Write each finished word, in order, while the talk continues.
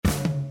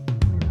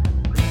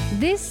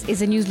This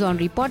is a News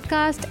Laundry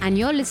podcast, and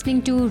you're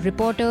listening to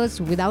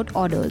Reporters Without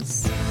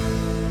Orders.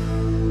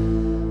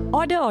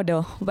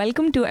 Order.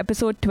 Welcome to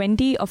episode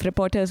 20 of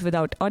Reporters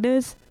Without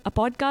Orders, a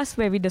podcast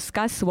where we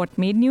discuss what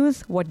made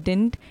news, what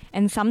didn't,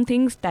 and some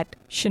things that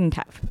shouldn't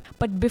have.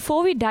 But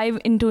before we dive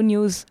into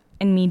news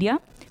and media,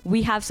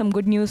 we have some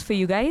good news for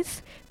you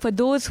guys. For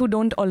those who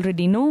don't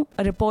already know,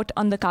 a report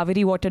on the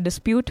Kaveri water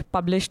dispute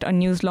published on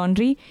News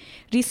Laundry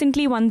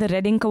recently won the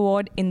Red Ink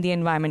Award in the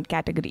environment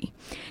category.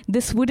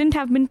 This wouldn't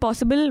have been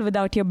possible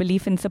without your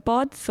belief and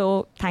support,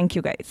 so thank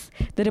you guys.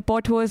 The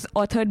report was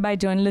authored by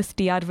journalist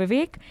T.R.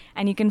 Vivek,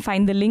 and you can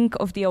find the link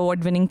of the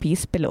award-winning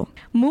piece below.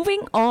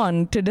 Moving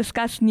on to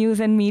discuss news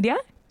and media,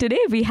 today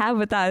we have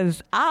with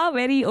us our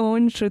very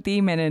own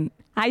Shruti Menon.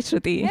 Hi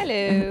Shruti.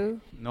 Hello.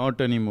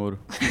 Not anymore.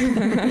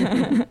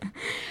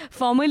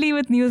 Formerly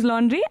with News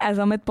Laundry, as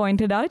Amit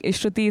pointed out,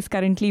 Shruti is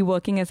currently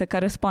working as a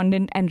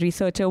correspondent and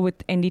researcher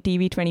with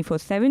NDTV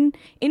 24/7.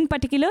 In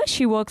particular,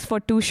 she works for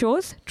two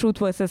shows, Truth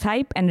vs.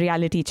 Hype and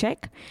Reality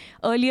Check.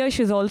 Earlier,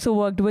 she's also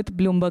worked with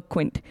Bloomberg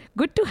Quint.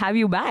 Good to have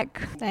you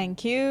back.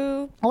 Thank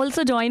you.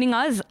 Also joining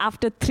us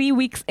after 3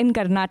 weeks in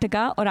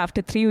Karnataka, or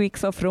after 3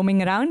 weeks of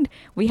roaming around,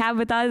 we have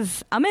with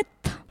us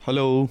Amit.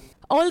 Hello.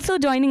 Also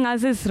joining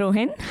us is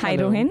Rohin. Hi,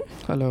 Hello. Rohin.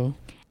 Hello.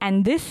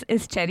 And this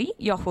is Cherry,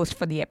 your host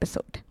for the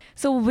episode.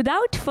 So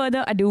without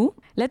further ado,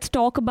 let's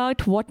talk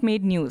about what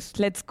made news.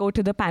 Let's go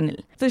to the panel.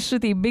 So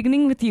Shruti,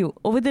 beginning with you,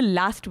 over the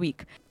last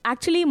week,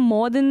 actually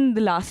more than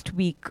the last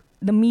week,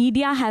 the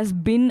media has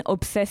been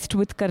obsessed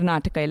with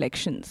Karnataka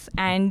elections.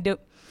 And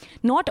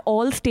not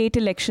all state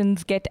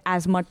elections get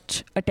as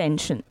much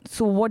attention.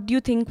 So what do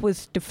you think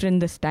was different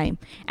this time?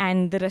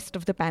 And the rest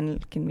of the panel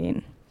can be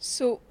in.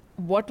 So,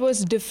 what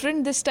was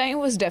different this time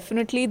was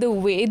definitely the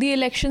way the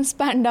elections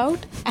panned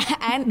out,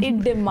 and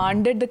it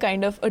demanded the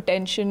kind of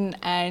attention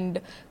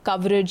and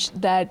coverage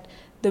that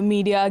the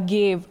media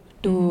gave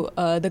to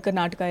the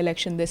Karnataka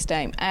election this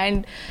time.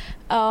 And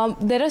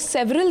there are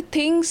several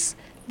things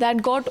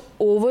that got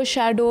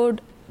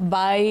overshadowed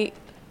by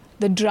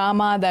the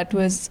drama that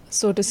was,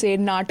 so to say,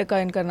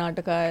 Nataka in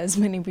Karnataka, as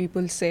many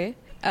people say.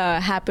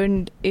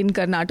 Happened in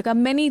Karnataka.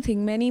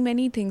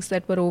 Many things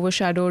that were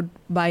overshadowed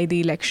by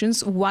the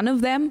elections. One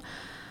of them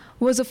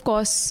was, of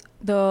course,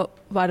 the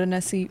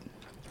Varanasi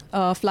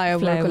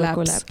flyover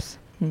collapse.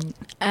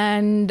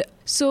 And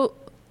so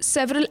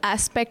several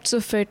aspects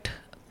of it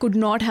could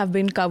not have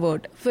been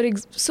covered.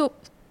 So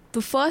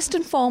the first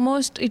and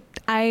foremost,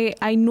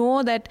 I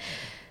know that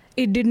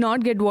it did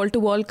not get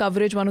wall-to-wall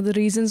coverage. One of the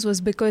reasons was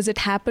because it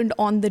happened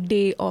on the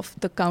day of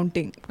the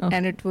counting.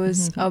 And it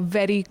was a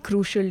very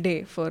crucial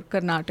day for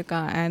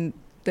Karnataka and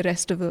the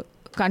rest of the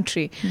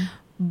country.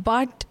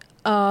 But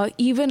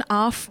even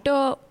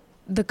after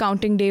the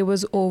counting day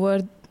was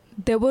over,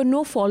 there were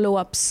no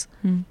follow-ups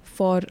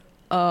for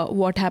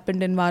what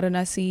happened in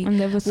Varanasi. And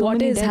there were so what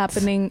many is deaths.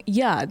 happening.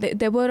 Yeah,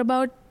 there were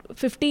about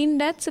 15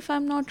 deaths, if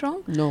I'm not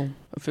wrong. No,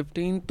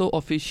 15 तो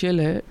official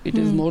है. It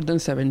is more than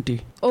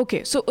 70.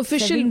 Okay, so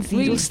official, 70,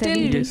 we'll still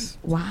Yes.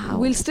 Wow.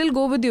 we'll still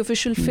go with the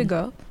official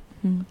figure.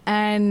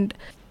 And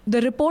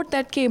the report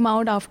that came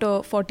out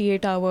after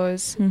 48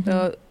 hours,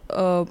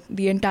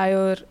 the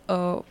entire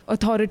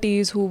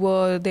authorities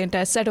the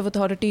entire set of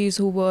authorities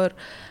who were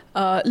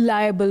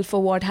liable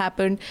for what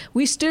happened,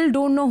 we still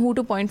don't know who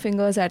to point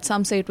fingers at.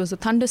 Some say it was a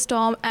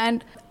thunderstorm,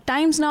 and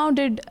Times Now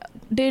did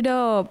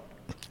a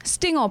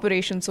sting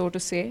operation, so to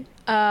say,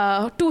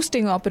 two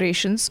sting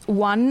operations,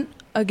 one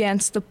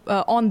against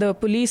on the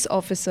police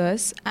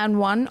officers and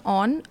one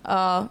on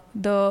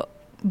the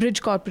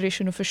Bridge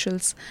Corporation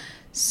officials.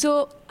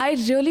 So I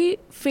really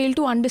fail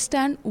to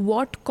understand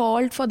what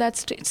called for that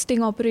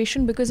sting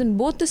operation, because in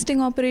both the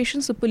sting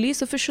operations, the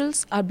police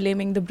officials are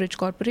blaming the Bridge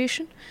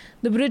Corporation.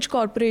 The Bridge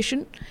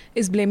Corporation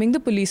is blaming the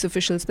police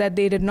officials that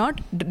they did not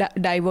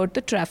divert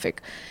the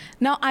traffic.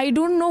 Now, I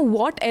don't know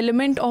what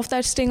element of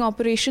that sting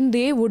operation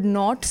they would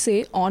not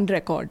say on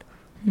record.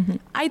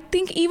 I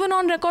think even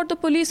on record, the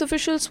police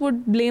officials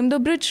would blame the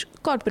Bridge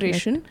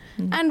Corporation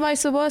and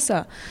vice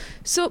versa.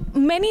 So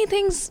many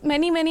things,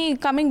 many,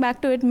 coming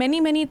back to it,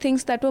 many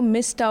things that were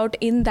missed out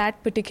in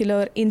that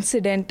particular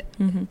incident.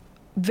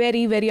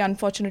 Very, very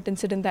unfortunate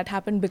incident that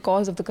happened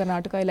because of the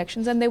Karnataka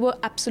elections, and there were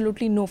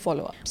absolutely no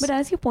follow-ups. But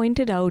as you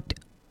pointed out,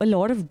 a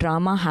lot of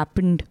drama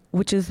happened,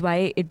 which is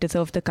why it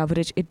deserved the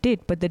coverage it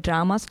did. But the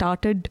drama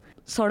started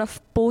sort of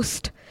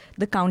post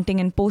the counting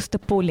and post the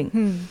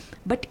polling.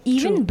 But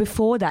even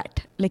before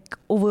that, like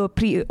over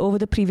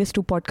the previous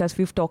two podcasts,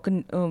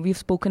 we've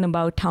spoken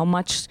about how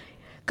much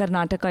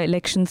Karnataka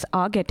elections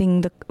are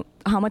getting,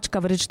 how much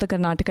coverage the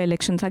Karnataka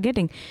elections are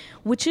getting,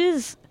 which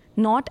is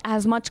not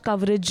as much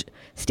coverage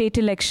state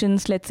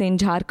elections, let's say in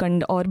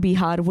Jharkhand or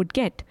Bihar, would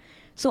get.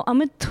 So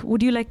Amit,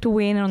 would you like to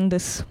weigh in on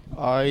this?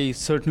 I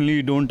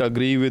certainly don't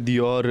agree with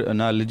your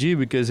analogy,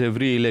 because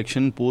every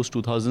election post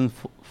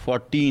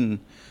 2014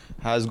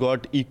 has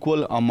got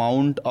equal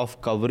amount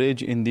of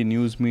coverage in the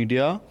news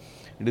media.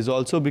 It is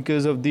also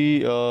because of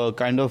the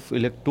kind of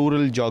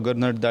electoral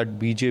juggernaut that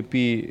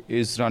BJP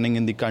is running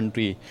in the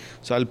country.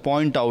 So I'll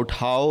point out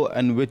how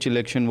and which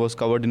election was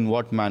covered in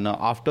what manner.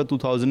 After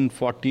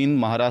 2014,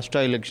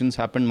 Maharashtra elections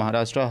happened,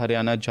 Maharashtra,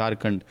 Haryana,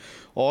 Jharkhand.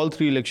 All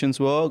three elections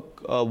were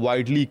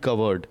widely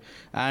covered.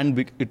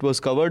 And it was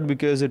covered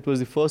because it was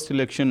the first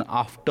election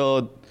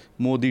after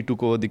Modi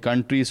took over the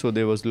country. So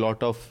there was a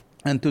lot of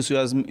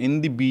enthusiasm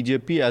in the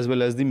BJP as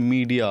well as the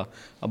media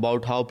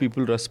about how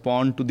people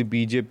respond to the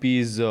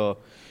BJP's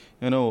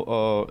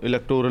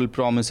electoral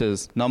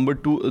promises. Number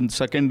two,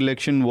 second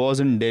election was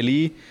in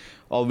Delhi.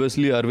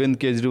 Obviously, Arvind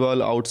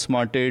Kejriwal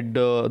outsmarted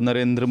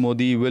Narendra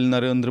Modi. Will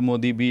Narendra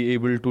Modi be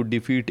able to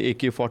defeat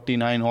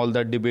AK-49? All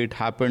that debate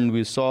happened.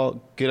 We saw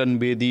Kiran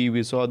Bedi.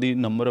 We saw the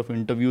number of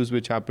interviews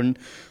which happened.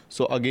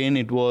 So again,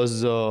 it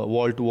was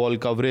wall-to-wall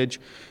coverage.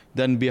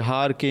 Then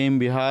Bihar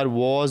came. Bihar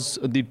was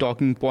the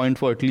talking point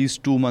for at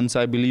least 2 months,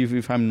 I believe,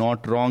 if I'm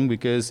not wrong,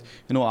 because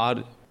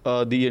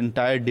the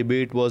entire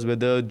debate was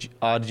whether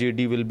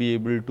RJD will be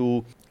able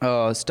to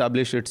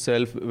establish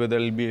itself, whether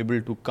it will be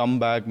able to come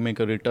back, make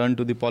a return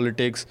to the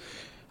politics,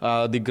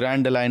 the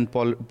Grand Alliance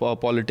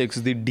politics,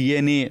 the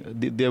DNA.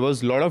 There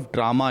was a lot of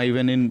drama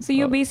even in... So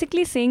you're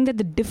basically saying that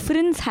the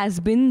difference has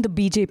been the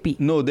BJP?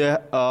 No,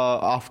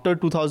 after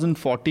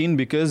 2014,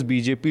 because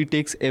BJP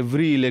takes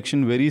every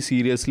election very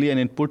seriously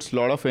and it puts a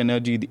lot of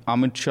energy. The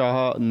Amit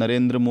Shah,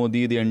 Narendra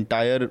Modi, the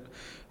entire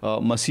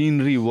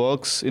machinery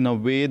works in a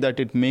way that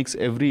it makes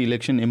every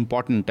election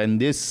important, and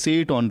they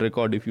say it on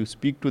record. If you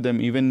speak to them,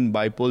 even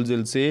by polls,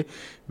 they'll say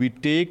we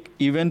take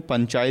even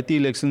panchayati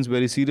elections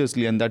very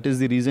seriously, and that is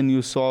the reason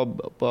you saw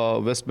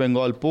West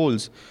Bengal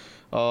polls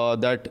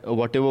that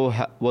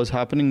whatever was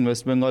happening in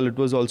West Bengal, it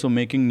was also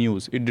making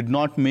news. It did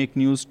not make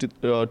news in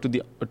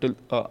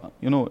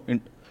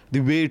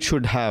the way it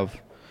should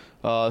have.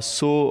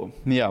 So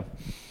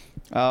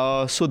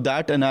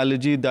that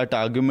analogy, that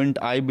argument,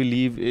 I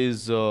believe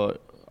is.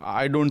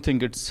 I don't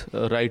think it's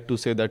right to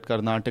say that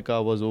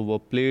Karnataka was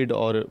overplayed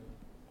or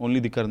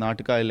only the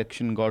Karnataka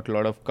election got a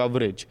lot of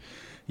coverage.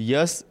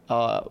 Yes,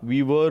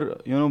 we were,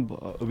 we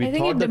I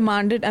think thought it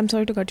demanded, I'm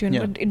sorry to cut you in,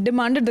 but it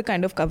demanded the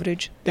kind of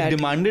coverage. It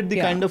demanded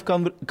the kind of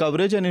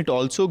coverage, and it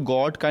also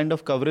got kind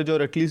of coverage,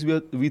 or at least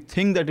we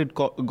think that it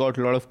got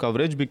a lot of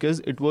coverage because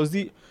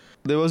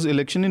there was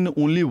election in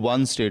only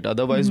one state.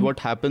 Otherwise, what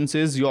happens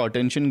is your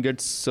attention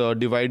gets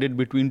divided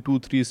between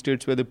 2-3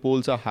 states where the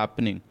polls are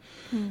happening.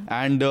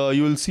 And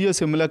you will see a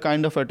similar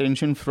kind of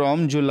attention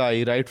from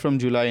July, right from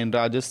July in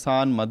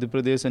Rajasthan, Madhya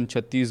Pradesh and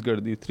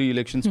Chhattisgarh. The 3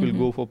 elections will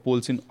go for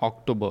polls in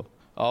October,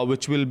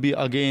 which will be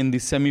again the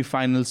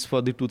semi-finals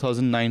for the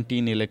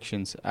 2019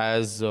 elections,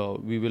 as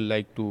we will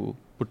like to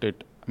put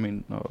it,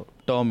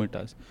 term it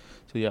as.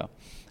 So yeah.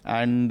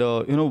 And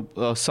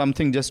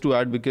something just to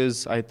add,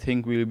 because I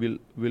think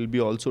we'll be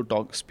also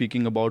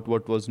speaking about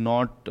what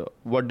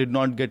did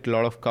not get a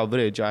lot of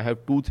coverage. I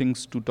have 2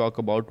 things to talk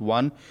about.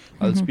 One,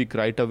 I'll speak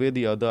right away.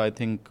 The other, I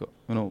think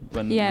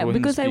when Rohin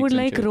because I would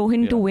like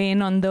Rohin to weigh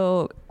in on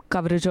the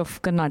coverage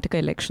of Karnataka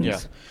elections. Yeah.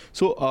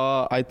 So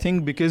I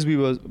think because we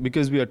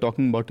are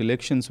talking about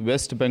elections,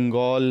 West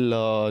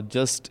Bengal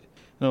just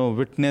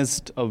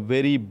witnessed a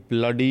very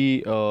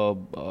bloody,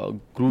 gruesome...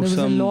 There was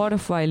a lot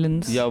of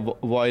violence. Yeah,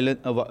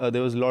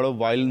 there was a lot of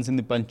violence in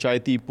the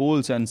panchayati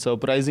polls, and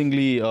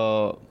surprisingly,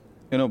 Mamata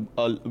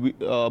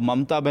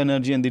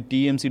Banerjee and the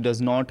TMC does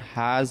not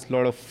has a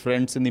lot of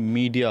friends in the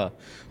media.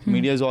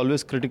 Media is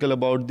always critical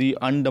about the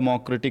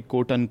undemocratic,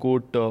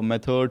 quote-unquote,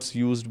 methods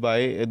used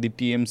by the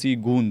TMC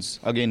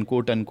goons, again,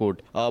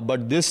 quote-unquote.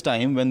 But this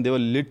time, when they were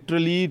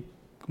literally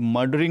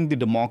murdering the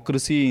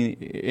democracy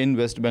in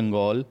West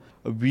Bengal,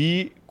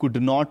 we could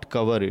not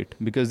cover it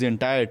because the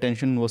entire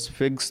attention was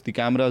fixed, the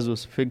cameras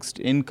was fixed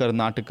in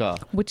Karnataka.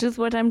 Which is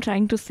what I'm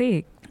trying to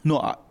say.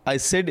 No, I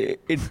said it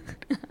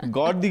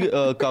got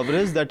the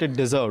coverage that it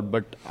deserved,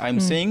 but I'm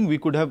saying we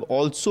could have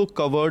also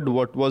covered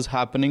what was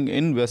happening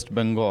in West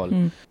Bengal.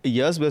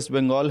 Yes, West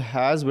Bengal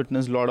has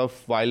witnessed a lot of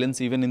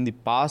violence even in the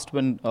past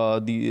when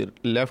the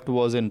left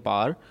was in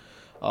power,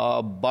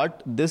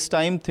 but this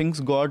time things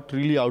got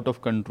really out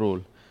of control.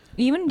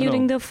 Even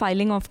during the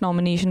filing of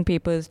nomination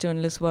papers,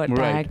 journalists were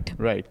attacked.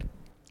 Right.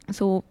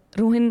 So,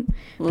 Rohin,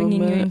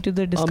 bringing you into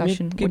the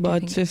discussion. Amit की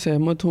बात से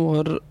सहमत हूँ,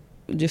 और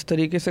जिस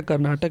तरीके से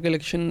Karnataka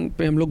election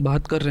पे हम लोग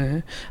बात कर रहे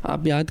हैं,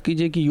 आप याद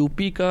कीजिए कि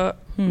यूपी का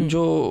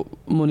जो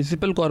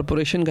म्युनिसिपल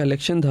कॉरपोरेशन का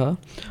इलेक्शन था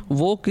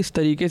वो किस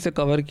तरीके से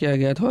कवर किया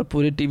गया था और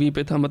पूरे टीवी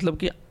पे था. मतलब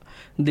कि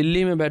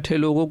दिल्ली में बैठे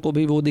लोगों को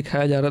भी वो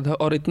दिखाया जा रहा था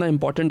और इतना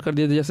इम्पोर्टेंट कर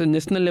दिया था जैसे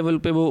नेशनल लेवल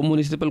पे वो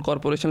म्युनिसिपल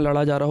कॉरपोरेशन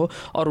लड़ा जा रहा हो,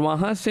 और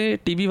वहाँ से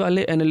टीवी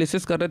वाले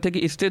एनालिसिस कर रहे थे कि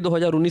इससे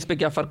 2019 पे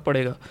क्या फ़र्क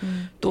पड़ेगा.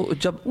 तो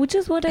जब Which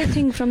is what I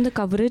think from the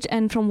coverage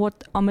and from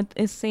what Amit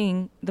is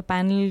saying, the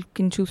panel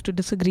can choose to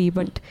disagree,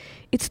 but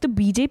it's the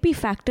BJP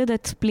factor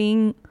that's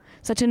playing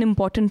such an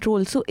important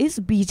role. So is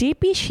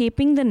BJP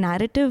shaping the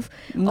narrative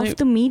of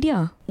the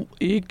media?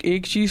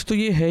 एक चीज़ तो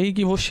ये है ही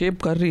कि वो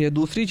shape कर रही है.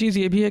 दूसरी चीज़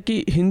ये भी है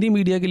कि हिंदी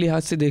मीडिया के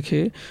लिहाज से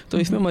देखें तो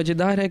इसमें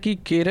मज़ेदार है कि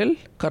केरल,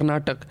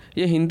 कर्नाटक,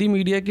 ये हिंदी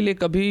मीडिया के लिए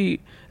कभी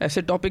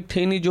ऐसे टॉपिक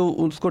थे नहीं जो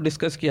उसको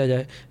डिस्कस किया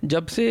जाए.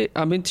 जब से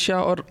अमित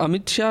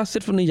शाह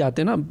सिर्फ नहीं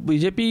जाते ना,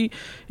 बीजेपी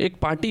एक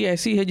पार्टी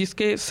ऐसी है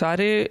जिसके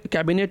सारे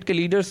कैबिनेट के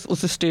लीडर्स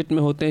उस स्टेट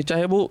में होते हैं,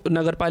 चाहे वो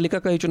नगर पालिका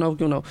का ही चुनाव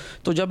क्यों ना हो.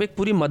 तो जब एक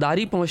पूरी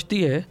मदारी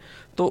पहुंचती है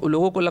तो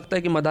लोगों को लगता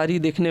है कि मदारी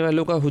देखने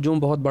वालों का हुजूम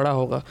बहुत बड़ा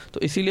होगा, तो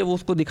इसीलिए वो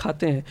उसको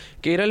दिखाते हैं.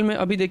 केरल में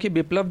अभी देखिए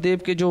बिप्लब देव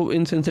के जो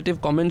इनसेंसिटिव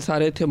कमेंट्स आ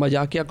रहे थे,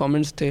 मजाकिया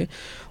कमेंट्स थे,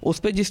 उस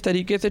पर जिस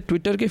तरीके से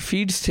ट्विटर के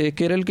फीड्स थे,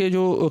 केरल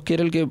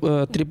के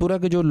त्रिपुरा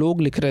के जो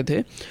लोग लिख रहे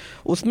थे,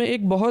 उसमें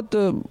एक बहुत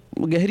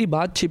गहरी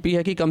बात छिपी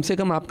है कि कम से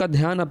कम आपका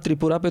ध्यान अब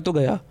त्रिपुरा पे तो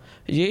गया.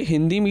 ये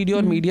हिंदी मीडिया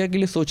और मीडिया के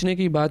लिए सोचने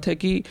की बात है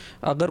कि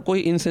अगर कोई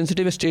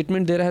इनसेंसिटिव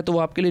स्टेटमेंट दे रहा है तो वो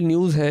आपके लिए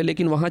न्यूज़ है,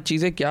 लेकिन वहाँ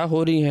चीज़ें क्या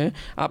हो रही हैं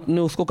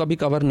आपने उसको कभी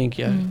कवर नहीं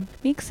किया है.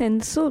 Makes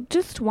sense. So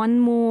just one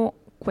more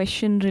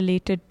question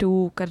related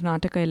to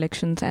Karnataka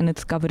elections and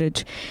its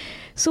coverage.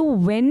 So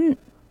when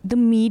the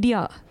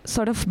media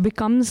sort of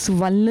becomes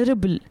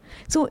vulnerable,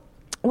 so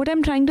what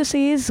I'm trying to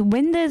say is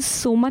when there's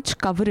so much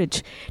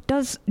coverage,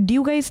 do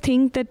you guys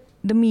think that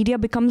the media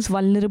becomes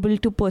vulnerable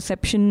to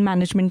perception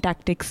management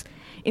tactics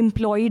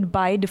employed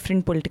by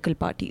different political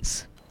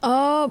parties?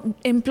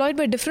 Employed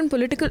by different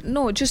political...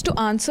 No, just to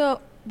answer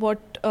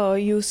what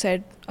you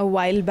said a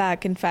while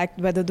back, in fact,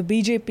 whether the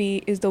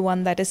BJP is the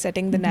one that is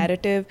setting the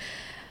narrative.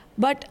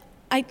 But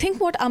I think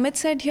what Amit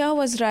said here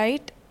was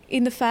right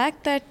in the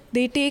fact that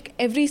they take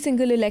every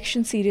single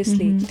election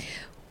seriously,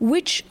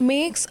 which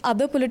makes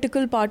other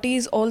political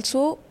parties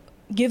also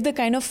give the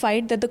kind of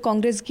fight that the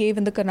Congress gave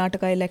in the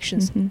Karnataka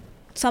elections.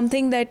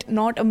 Something that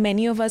not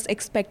many of us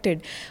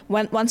expected.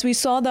 Once we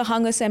saw the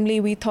hung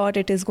assembly, we thought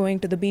it is going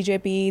to the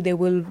BJP, they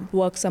will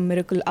work some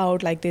miracle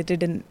out like they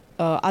did in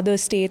other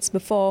states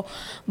before.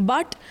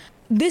 But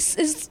this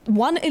is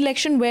one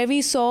election where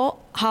we saw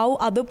how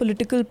other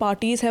political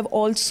parties have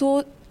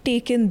also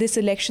taken this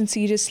election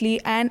seriously,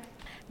 and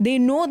they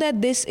know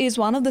that this is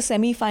one of the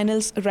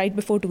semi-finals right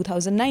before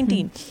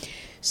 2019.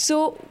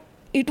 So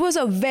it was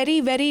a very,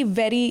 very,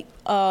 very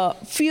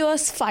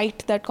fierce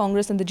fight that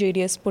Congress and the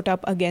JDS put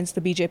up against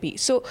the BJP.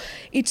 So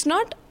it's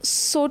not,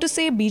 so to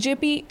say,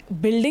 BJP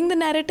building the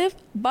narrative,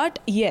 but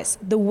yes,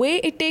 the way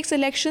it takes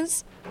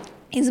elections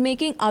is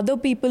making other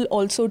people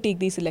also take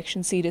these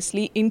elections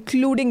seriously,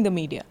 including the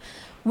media,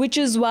 which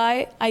is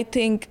why I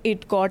think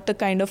it got the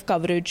kind of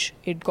coverage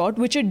it got,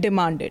 which it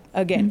demanded.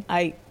 Again,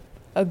 I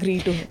agree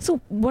to him. So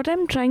what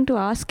I'm trying to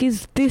ask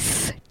is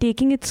this,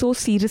 taking it so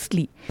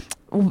seriously,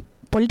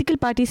 political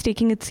parties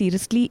taking it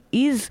seriously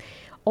is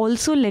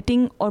also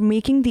letting or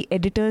making the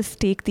editors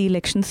take the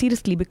election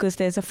seriously because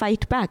there's a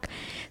fight back.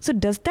 So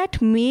does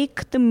that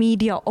make the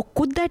media, or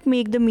could that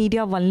make the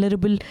media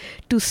vulnerable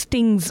to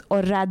stings,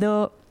 or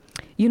rather,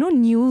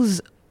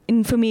 news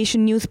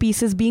information, news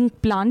pieces being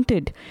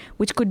planted,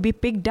 which could be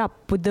picked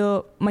up with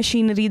the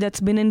machinery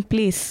that's been in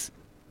place?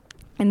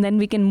 And then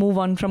we can move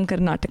on from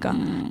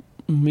Karnataka.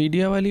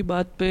 Media वाली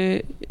बात पे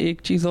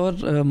एक चीज़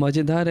और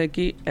मज़ेदार है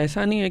कि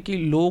ऐसा नहीं है कि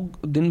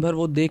लोग दिन भर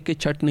वो देख के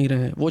छट नहीं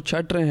रहे हैं, वो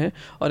छट रहे हैं.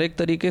 और एक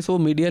तरीके से वो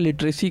मीडिया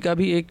लिटरेसी का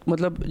भी एक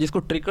मतलब जिसको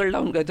ट्रिकल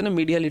डाउन कहते हैं ना,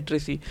 मीडिया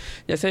लिटरेसी.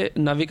 जैसे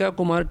नविका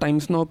कुमार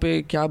टाइम्स नाउ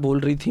पे क्या बोल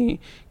रही थी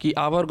कि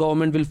आवर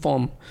गवर्नमेंट विल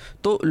फॉर्म,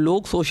 तो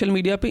लोग सोशल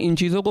मीडिया पे इन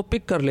चीज़ों को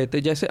पिक कर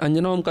लेते. जैसे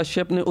अंजना ओम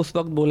कश्यप ने उस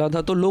वक्त बोला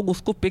था तो लोग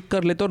उसको पिक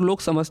कर लेते और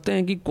लोग समझते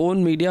हैं कि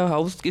कौन मीडिया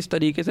हाउस किस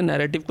तरीके से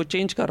नैरेटिव को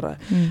चेंज कर रहा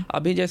है.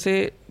 अभी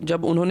जैसे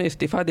जब उन्होंने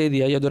इस्तीफ़ा दे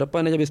दिया,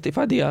 येदियुरप्पा ने जब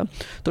इस्तीफा दिया,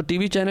 तो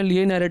टीवी चैनल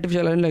ये नैरेटिव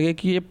चलाने लगे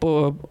कि ये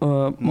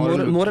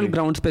मोरल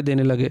ग्राउंड्स पे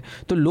देने लगे.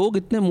 तो लोग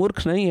इतने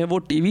मूर्ख नहीं है, वो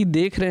टीवी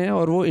देख रहे हैं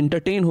और वो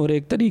इंटरटेन हो रहे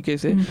हैं एक तरीके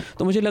से.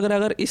 तो मुझे लग रहा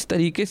है अगर इस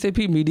तरीके से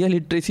भी मीडिया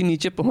लिटरेसी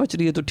नीचे पहुंच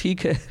रही है तो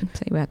ठीक है.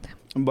 सही बात है.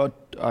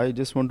 But I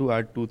just want to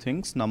add two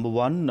things. Number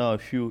one,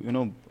 if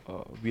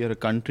we are a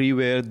country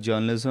where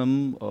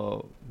journalism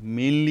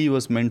mainly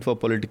was meant for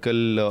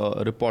political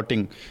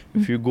reporting.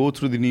 If you go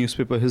through the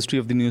newspaper history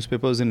of the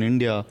newspapers in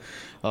India,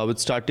 which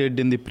started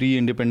in the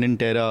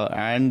pre-independent era,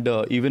 and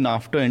even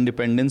after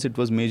independence, it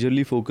was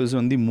majorly focused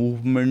on the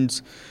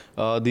movements,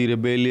 the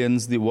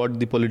rebellions, what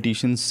the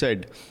politicians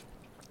said.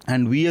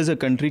 And we as a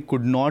country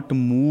could not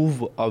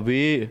move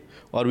away,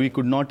 or we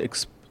could not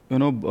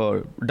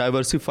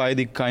diversify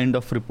the kind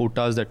of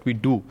reportage that we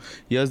do.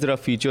 Yes, there are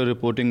feature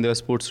reporting, there are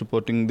sports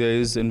reporting, there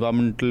is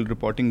environmental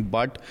reporting,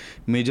 but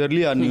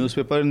majorly our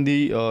newspaper and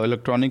the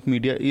electronic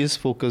media is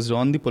focused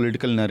on the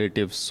political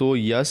narratives. So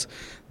yes,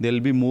 there will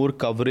be more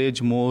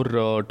coverage,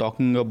 more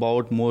talking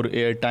about, more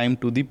airtime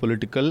to the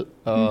political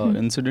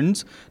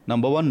incidents.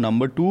 Number one.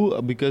 Number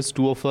two, because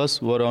two of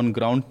us were on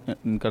ground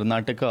in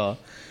Karnataka,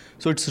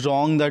 so it's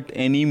wrong that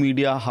any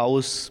media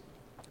house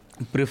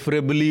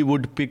preferably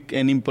would pick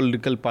any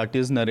political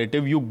party's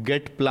narrative. You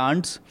get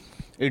plants.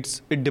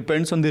 It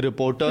depends on the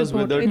reporters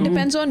whether it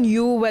depends on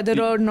you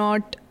whether or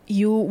not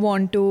you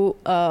want to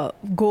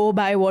go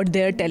by what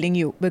they're telling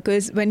you,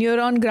 because when you're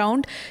on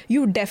ground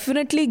you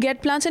definitely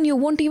get plants and you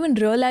won't even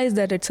realize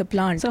that it's a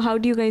plant. So how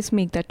do you guys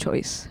make that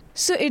choice?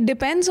 So it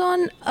depends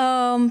on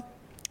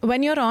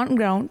when you're on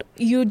ground,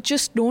 you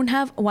just don't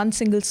have one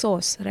single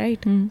source,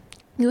 right?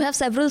 You have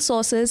several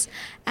sources,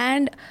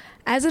 and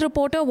as a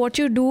reporter, what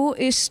you do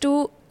is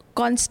to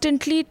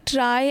constantly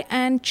try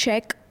and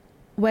check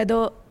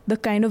whether the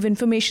kind of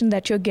information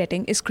that you're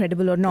getting is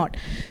credible or not.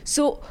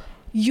 So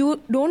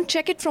you don't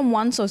check it from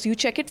one source, you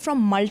check it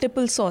from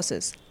multiple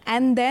sources.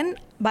 And then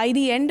by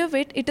the end of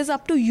it, it is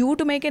up to you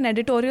to make an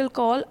editorial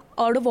call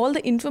out of all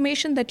the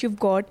information that you've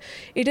got.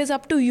 It is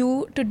up to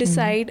you to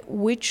decide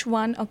which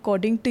one,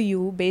 according to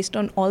you, based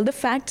on all the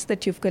facts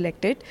that you've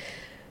collected,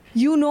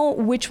 you know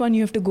which one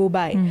you have to go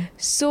by.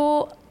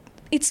 So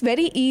it's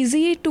very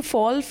easy to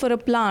fall for a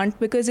plant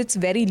because it's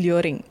very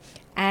luring.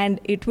 And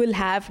it will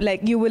have,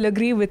 like, you will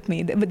agree with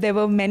me, there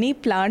were many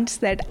plants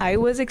that I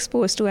was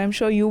exposed to. I'm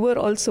sure you were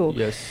also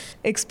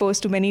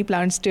exposed to many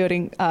plants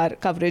during our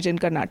coverage in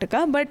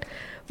Karnataka.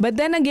 But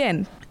then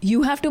again,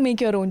 you have to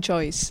make your own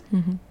choice.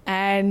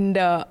 And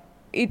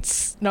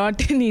it's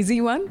not an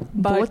easy one.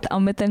 But both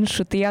Amit and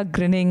Shruti are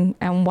grinning.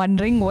 I'm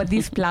wondering what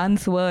these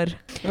plans were.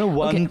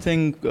 One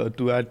thing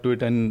to add to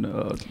it, and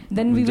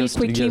then we will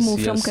quickly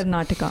move from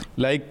Karnataka.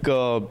 Like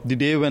the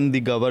day when the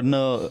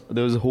governor,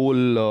 there was a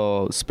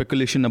whole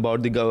speculation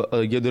about the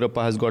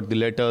Yediyurappa has got the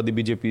letter, the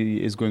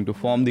BJP is going to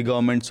form the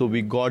government. So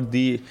we got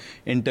the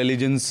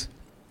intelligence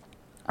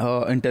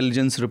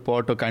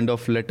report, a kind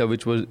of letter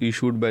which was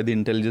issued by the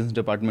intelligence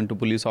department to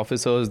police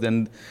officers.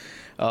 Then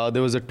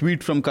there was a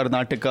tweet from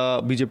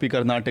Karnataka, BJP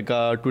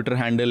Karnataka Twitter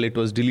handle. It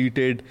was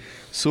deleted.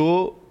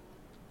 So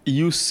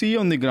you see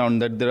on the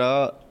ground that there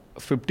are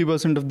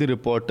 50% of the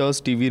reporters,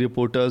 TV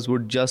reporters,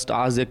 would just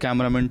ask their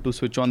cameraman to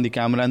switch on the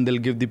camera, and they'll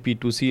give the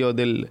P2C or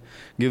they'll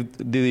give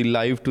the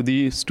live to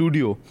the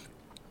studio.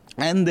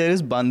 And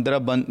there's a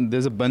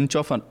bunch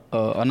of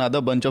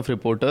another bunch of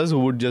reporters who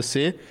would just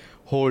say,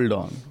 hold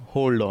on,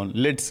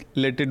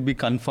 let it be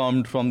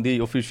confirmed from the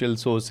official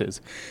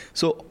sources.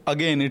 So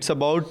again, it's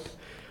about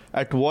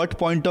at what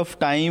point of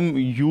time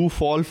you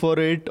fall for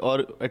it,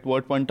 or at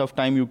what point of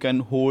time you can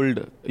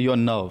hold your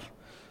nerve.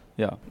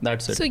 Yeah,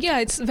 that's it. So yeah,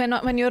 it's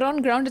when you're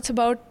on ground, it's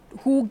about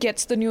who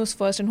gets the news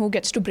first and who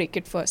gets to break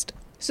it first.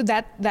 So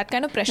that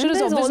kind of pressure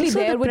is obviously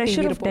there with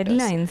TV reporters. Pressure of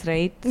deadlines,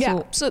 right?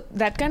 Yeah. So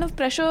that kind of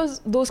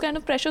pressures, those kind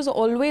of pressures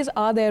always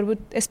are there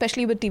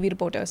especially with TV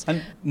reporters.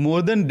 And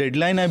more than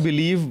deadline, I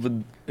believe,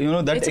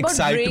 that it's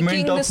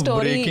excitement of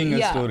breaking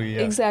a story.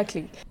 Yeah,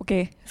 exactly.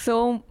 Okay,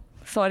 so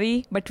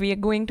sorry, but we are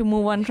going to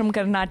move on from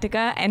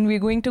Karnataka and we're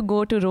going to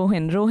go to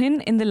Rohin.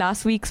 Rohin, in the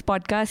last week's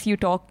podcast, you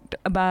talked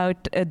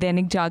about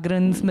Dainik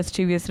Jagran's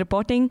mischievous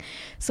reporting.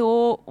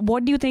 So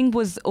what do you think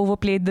was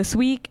overplayed this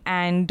week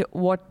and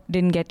what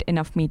didn't get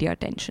enough media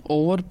attention?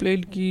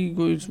 Overplayed की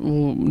कोई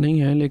वो नहीं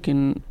है,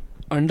 लेकिन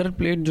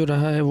underplayed जो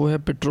रहा है वो है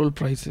पेट्रोल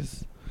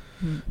प्राइसेस.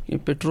 ये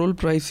पेट्रोल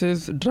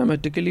प्राइसेस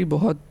ड्रामेटिकली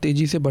बहुत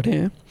तेज़ी से बढ़े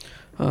हैं.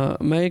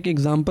 मैं एक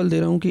एग्जांपल दे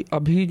रहा हूँ कि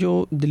अभी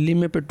जो दिल्ली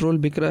में पेट्रोल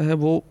बिक रहा है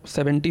वो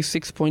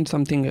 76 पॉइंट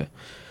समथिंग है,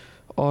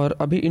 और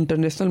अभी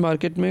इंटरनेशनल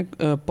मार्केट में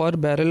पर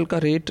बैरल का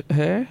रेट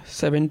है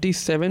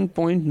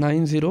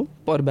 77.90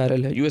 पर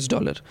बैरल है US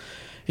डॉलर.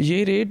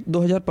 ये रेट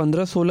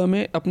 2015-16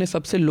 में अपने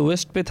सबसे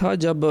लोवेस्ट पे था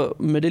जब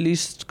मिडिल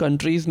ईस्ट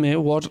कंट्रीज़ में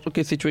वॉर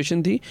की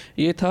सिचुएशन थी.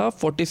 ये था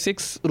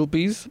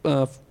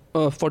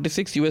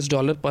 46 US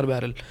डॉलर पर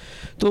बैरल.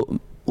 तो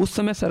उस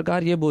समय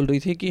सरकार ये बोल रही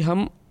थी कि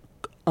हम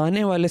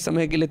आने वाले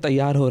समय के लिए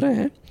तैयार हो रहे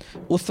हैं.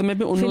 उस समय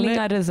भी उन्होंने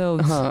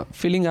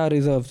फिलिंग आर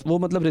रिजर्व्स, वो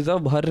मतलब रिजर्व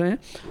भर रहे हैं.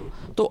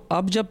 तो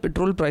अब जब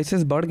पेट्रोल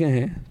प्राइसेस बढ़ गए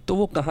हैं तो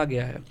वो कहाँ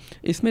गया है.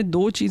 इसमें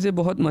दो चीज़ें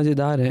बहुत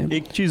मज़ेदार हैं.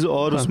 एक चीज़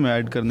और उसमें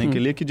ऐड करने के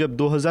लिए कि जब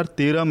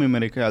 2013 में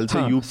मेरे ख्याल से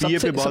यूपीए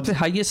पे बहुत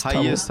हाईएस्ट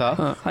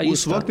था,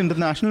 उस वक्त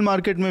इंटरनेशनल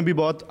मार्केट में भी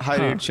बहुत हाई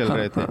रेट चल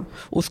रहे थे.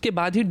 उसके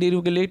बाद ही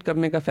डिरेगुलेट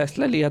करने का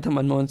फैसला लिया था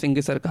मनमोहन सिंह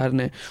की सरकार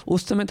ने.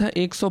 उस समय था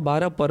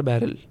 112 पर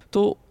बैरल.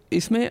 तो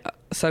इसमें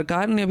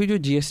सरकार ने अभी जो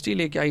जीएसटी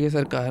लेके आई है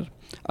सरकार,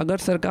 अगर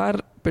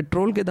सरकार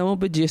पेट्रोल के दामों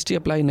पे जीएसटी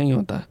अप्लाई नहीं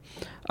होता,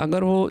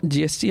 अगर वो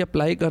जीएसटी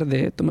अप्लाई कर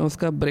दे तो मैं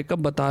उसका ब्रेकअप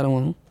बता रहा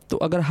हूँ. तो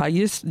अगर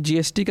हाईएस्ट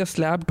जीएसटी का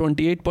स्लैब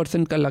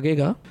 28% का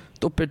लगेगा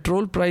तो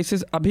पेट्रोल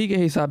प्राइसेस अभी के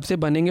हिसाब से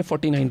बनेंगे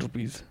 49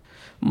 रुपीज़.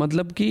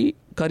 मतलब कि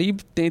करीब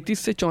 33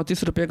 से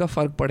 34 रुपये का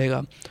फ़र्क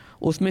पड़ेगा.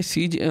 उसमें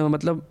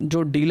मतलब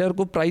जो डीलर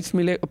को प्राइस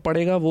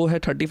पड़ेगा वो है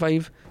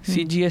 35,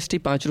 CGST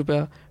 5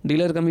 रुपया,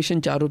 डीलर कमीशन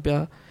 4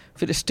 रुपया,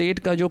 फिर स्टेट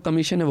का जो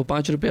कमीशन है वो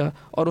 5 रुपया,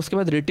 और उसके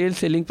बाद रिटेल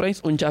सेलिंग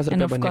प्राइस 49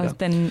 रुपया बनेगा.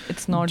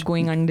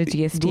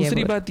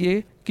 दूसरी बात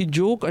ये कि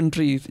जो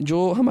कंट्रीज,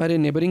 जो हमारे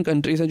नेबरिंग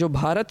कंट्रीज हैं, जो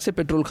भारत से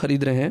पेट्रोल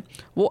खरीद रहे हैं,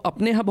 वो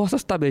अपने यहाँ बहुत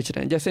सस्ता बेच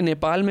रहे हैं. जैसे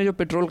नेपाल में जो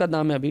पेट्रोल का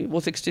दाम है अभी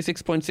वो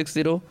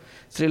 66.60,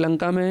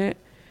 श्रीलंका में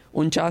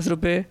 49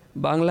 रुपये,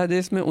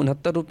 बांग्लादेश में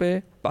 69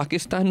 रुपये,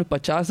 पाकिस्तान में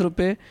 50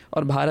 रुपये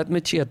और भारत में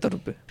 76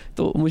 रुपये.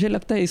 तो मुझे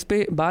लगता है इस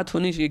पे बात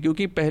होनी चाहिए,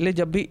 क्योंकि पहले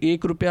जब भी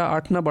 1 रुपया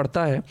 8 ना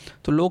बढ़ता है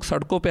तो लोग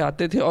सड़कों पे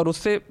आते थे और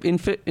उससे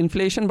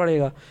इन्फ्लेशन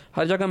बढ़ेगा,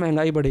 हर जगह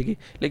महंगाई बढ़ेगी,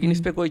 लेकिन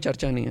इस पे कोई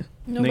चर्चा नहीं है.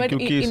 No, but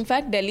in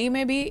fact Delhi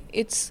में भी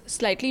it's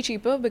slightly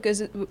cheaper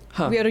because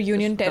we are a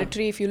union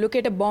territory. If you look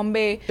at a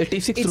Bombay,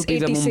 86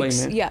 rupees है मुंबई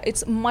में. Yeah,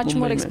 it's much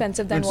more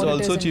expensive than what it is in Delhi.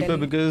 It's also cheaper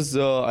because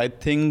I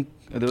think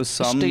There was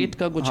some State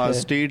का कुछ है.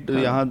 State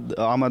यहाँ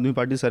आम आदमी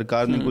party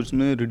सरकार ने कुछ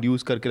में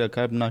रिड्यूस करके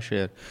रखा है अपना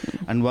share.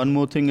 And one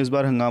more thing, इस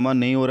बार हंगामा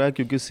नहीं हो रहा है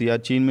क्योंकि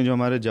सियाचिन में जो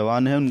हमारे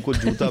जवान हैं उनको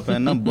जूता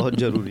पहनना बहुत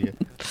जरूरी है.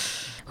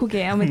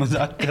 Okay, I mean,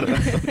 मजाक कर रहा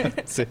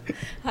हूँ से.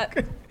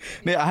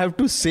 नहीं, I have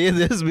to say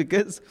this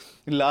because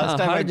last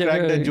time I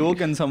cracked a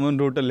joke and someone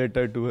wrote a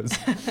letter to us.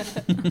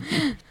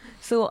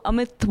 so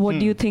Amit, what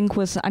do you think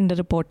was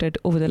underreported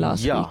over the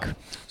last week?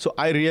 So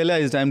I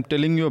realized, I'm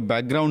telling you a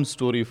background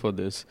story for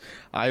this.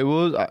 I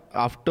was,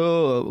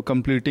 after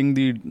completing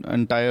the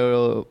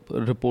entire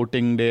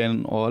reporting day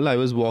and all, I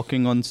was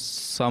walking on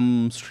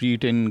some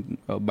street in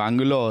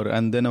Bangalore,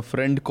 and then a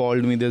friend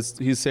called me.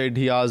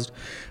 He asked,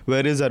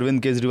 where is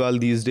Arvind Kejriwal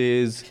these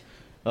days?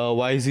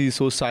 Why is he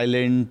so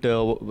silent?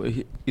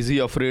 Is he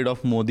afraid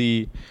of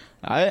Modi?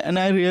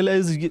 I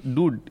realized,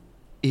 dude,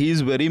 he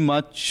is very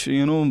much,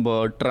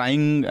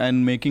 trying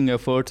and making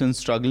efforts and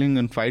struggling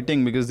and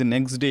fighting, because the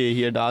next day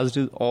he had asked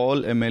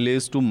all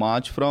MLAs to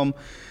march from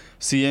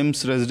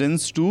CM's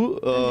residence to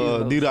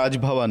the Raj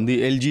Bhavan,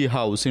 the LG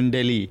house in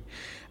Delhi.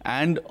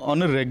 And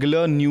on a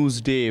regular news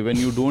day, when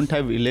you don't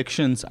have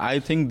elections, I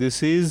think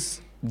this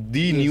is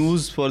the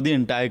news for the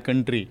entire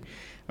country.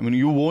 I mean,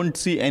 you won't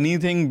see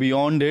anything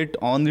beyond it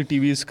on the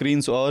TV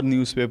screens or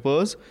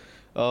newspapers,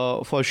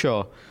 for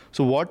sure.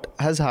 So what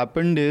has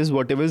happened is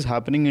whatever is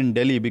happening in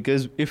Delhi,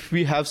 because if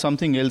we have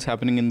something else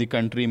happening in the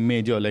country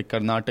major like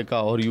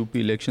Karnataka or UP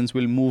elections,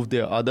 will move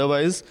there.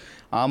 Otherwise,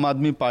 Aam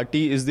Aadmi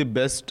Party is the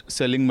best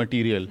selling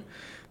material.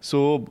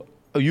 So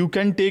you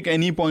can take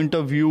any point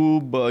of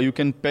view, you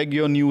can peg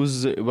your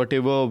news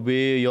whatever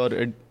way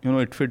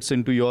it fits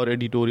into your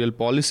editorial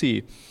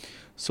policy.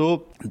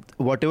 So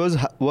whatever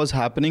was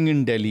happening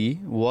in Delhi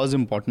was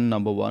important,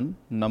 number one.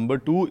 Number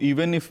two,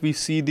 even if we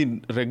see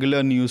the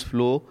regular news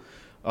flow,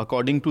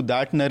 according to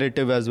that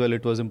narrative as well,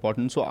 it was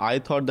important. So I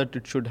thought that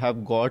it should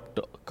have got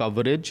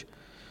coverage,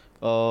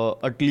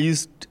 at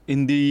least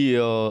in the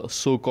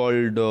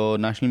so-called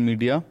national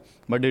media,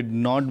 but it did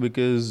not,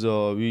 because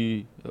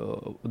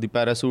the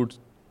parachute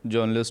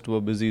journalists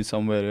were busy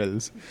somewhere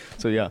else.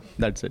 So yeah,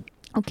 that's it.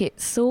 Okay,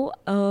 so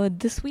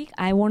this week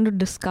I want to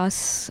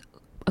discuss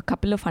a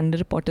couple of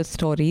underreported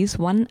stories.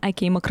 One I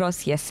came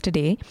across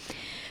yesterday.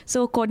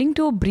 So according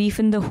to a brief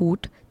in The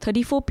Hoot,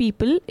 34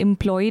 people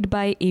employed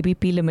by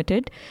ABP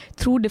Limited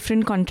through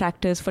different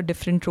contractors for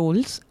different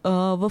roles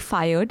were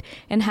fired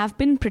and have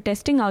been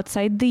protesting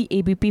outside the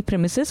ABP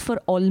premises for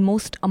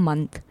almost a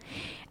month.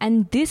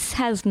 And this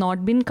has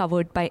not been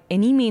covered by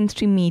any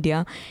mainstream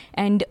media.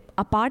 And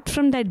apart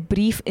from that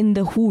brief in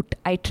The Hoot,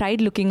 I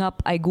tried looking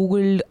up, I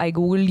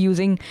googled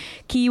using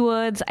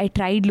keywords, I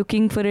tried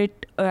looking for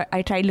it,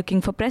 I tried looking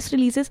for press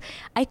releases.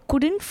 I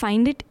couldn't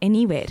find it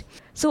anywhere.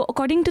 So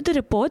according to the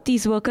report,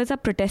 these workers are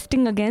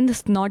protesting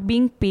against not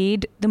being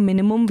paid the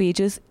minimum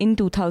wages in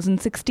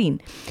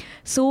 2016.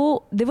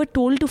 So they were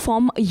told to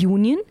form a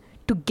union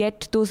to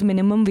get those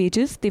minimum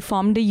wages. They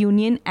formed a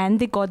union and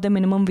they got the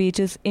minimum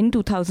wages in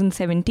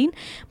 2017.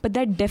 But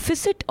that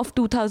deficit of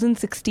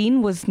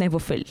 2016 was never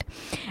filled.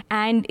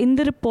 And in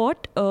the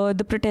report,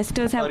 the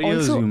protesters have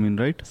Arrears, also... you mean,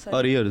 right?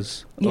 Sorry.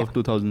 Arrears of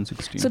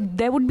 2016. So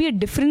there would be a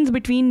difference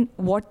between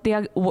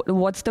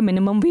what's the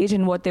minimum wage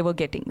and what they were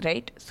getting,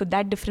 right? So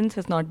that difference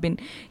has not been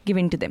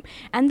given to them.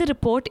 And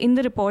in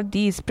the report,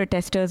 these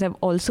protesters have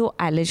also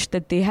alleged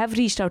that they have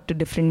reached out to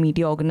different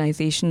media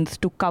organizations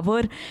to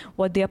cover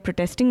what they are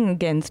protesting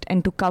against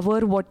and to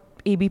cover what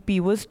ABP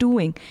was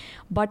doing,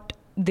 but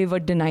they were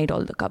denied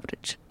all the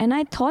coverage. And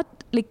I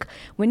thought,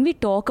 when we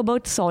talk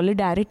about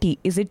solidarity,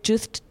 is it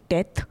just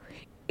death?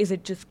 Is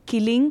it just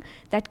killing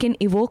that can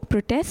evoke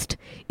protest?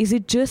 Is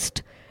it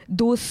just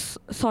those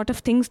sort of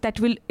things that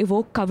will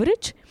evoke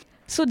coverage?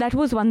 So that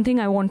was one thing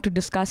I want to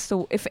discuss.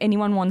 So if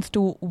anyone wants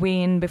to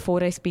weigh in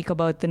before I speak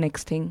about the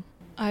next thing.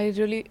 I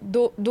really,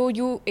 though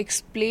you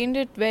explained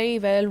it very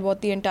well what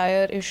the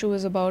entire issue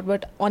is about,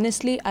 but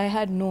honestly, I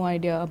had no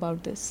idea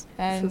about this.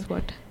 And This is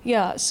what?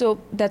 Yeah, so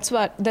that's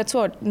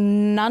what.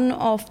 None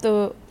of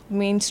the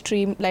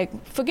mainstream,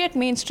 forget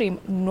mainstream,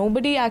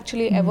 nobody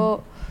actually ever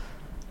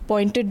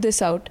pointed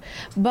this out.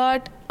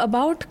 But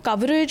about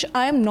coverage,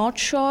 I am not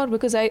sure,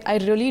 because I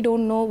really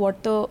don't know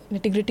what the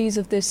nitty-gritties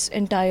of this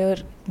entire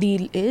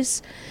deal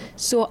is.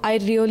 So I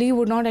really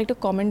would not like to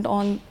comment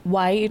on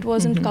why it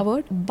wasn't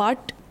covered.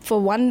 But for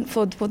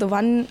the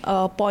one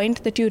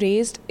point that you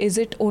raised, is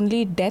it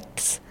only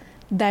deaths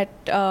that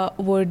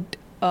would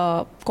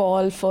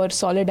call for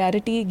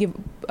solidarity?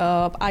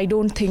 I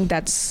don't think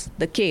that's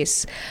the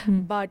case.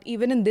 But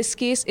even in this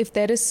case, if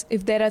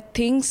there are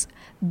things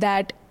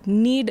that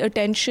need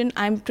attention,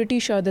 I'm pretty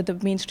sure that the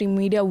mainstream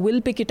media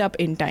will pick it up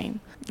in time.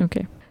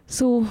 Okay.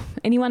 So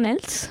anyone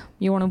else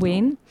you want to weigh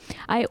in?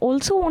 I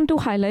also want to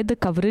highlight the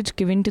coverage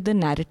given to the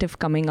narrative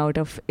coming out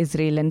of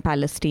Israel and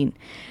Palestine.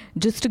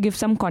 Just to give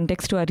some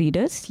context to our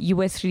readers,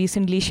 US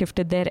recently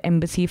shifted their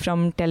embassy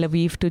from Tel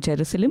Aviv to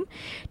Jerusalem,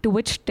 to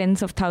which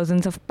tens of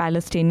thousands of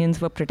Palestinians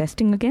were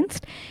protesting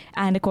against.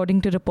 And according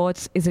to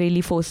reports,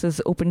 Israeli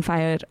forces opened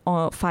fire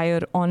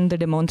on the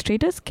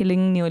demonstrators,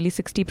 killing nearly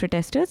 60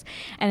 protesters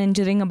and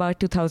injuring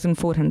about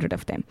 2,400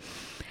 of them.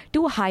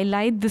 to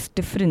highlight this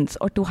difference,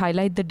 or to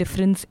highlight the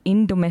difference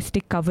in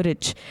domestic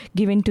coverage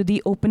given to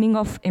the opening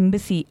of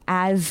embassy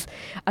as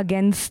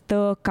against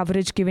the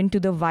coverage given to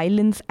the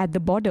violence at the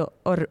border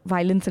or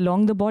violence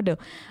along the border,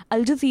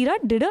 Al Jazeera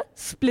did a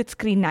split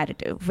screen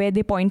narrative where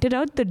they pointed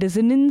out the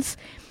dissonance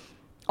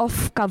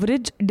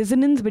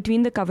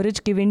between the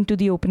coverage given to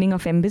the opening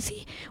of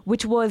embassy,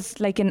 which was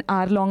like an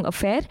hour-long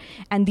affair,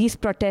 and these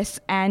protests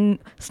and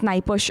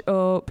sniper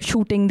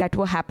shooting that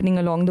were happening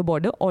along the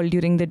border all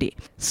during the day.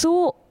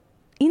 So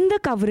in the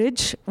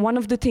coverage, one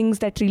of the things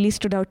that really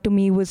stood out to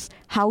me was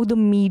how the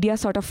media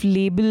sort of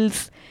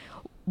labels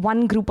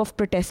one group of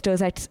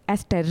protesters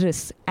as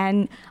terrorists,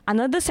 and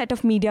another set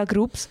of media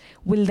groups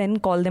will then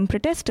call them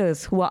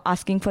protesters who are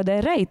asking for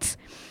their rights.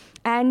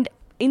 And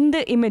in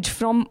the image,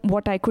 from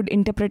what I could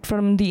interpret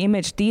from the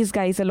image, these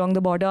guys along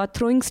the border are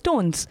throwing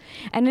stones,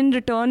 and in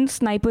return,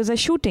 snipers are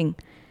shooting.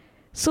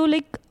 So,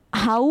 like,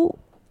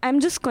 I'm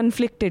just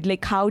conflicted.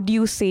 Like, how do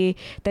you say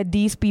that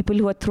these people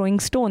who are throwing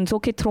stones,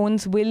 okay,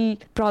 thrones will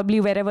probably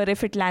wherever,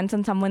 if it lands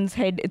on someone's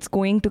head, it's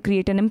going to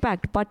create an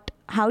impact. But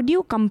how do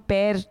you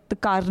compare the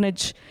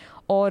carnage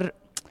or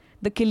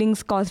the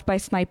killings caused by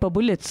sniper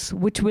bullets,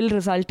 which will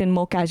result in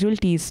more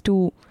casualties,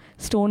 to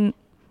stones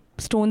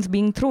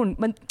being thrown?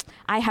 But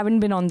I haven't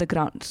been on the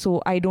ground,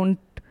 so I'm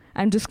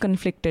just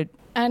conflicted.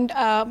 And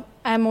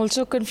I'm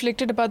also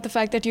conflicted about the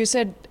fact that you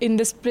said in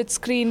the split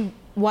screen,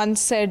 one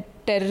said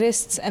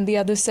terrorists and the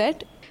other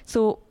said.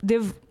 So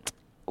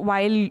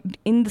while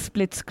in the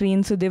split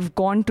screen, so they've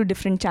gone to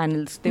different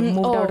channels. They've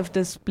moved out of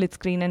the split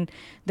screen and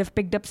they've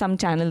picked up some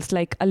channels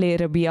like Al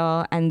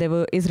Arabiya, and there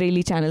were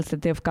Israeli channels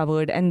that they've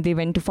covered, and they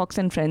went to Fox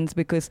and Friends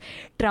because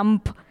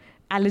Trump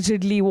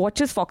allegedly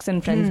watches Fox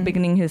and Friends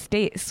beginning his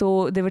day.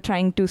 So they were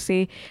trying to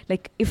say,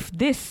 like, if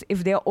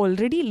they're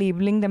already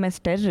labeling them as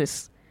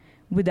terrorists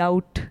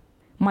without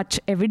much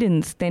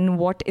evidence, then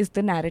what is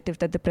the narrative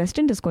that the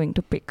president is going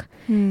to pick?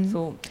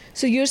 So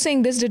you're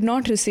saying this did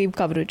not receive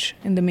coverage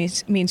in the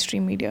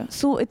mainstream media?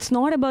 So it's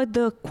not about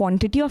the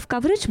quantity of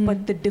coverage,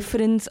 but the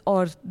difference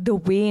or the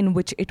way in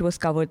which it was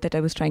covered that I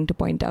was trying to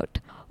point out.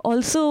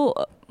 Also,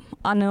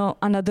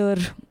 another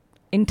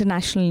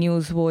international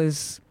news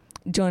was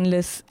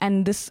journalists,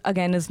 and this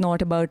again is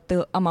not about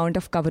the amount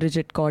of coverage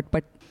it got,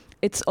 but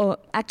it's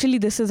actually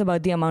this is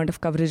about the amount of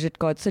coverage it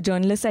got. So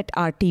journalists at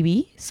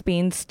RTV,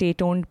 Spain's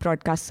state-owned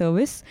broadcast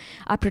service,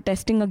 are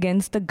protesting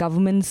against the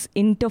government's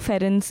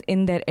interference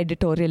in their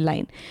editorial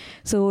line.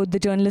 So the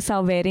journalists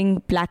are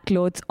wearing black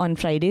clothes on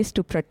Fridays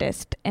to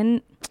protest.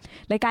 And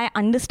like, I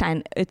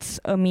understand it's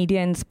a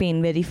media in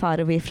Spain very far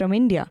away from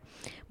India,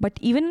 but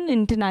even in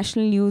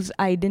international news,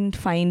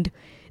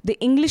 the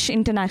English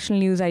international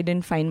news, I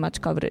didn't find much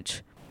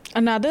coverage.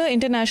 Another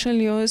international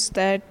news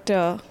that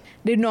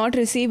did not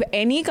receive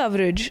any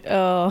coverage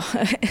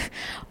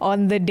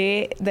on the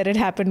day that it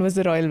happened was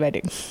the royal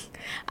wedding.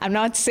 I'm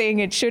not saying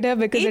it should have,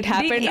 because it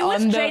happened it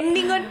was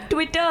trending on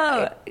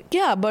Twitter.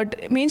 Yeah,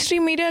 but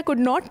mainstream media could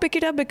not pick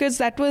it up because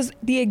that was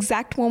the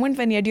exact moment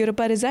when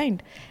Yediyurappa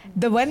resigned.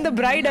 When the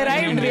bride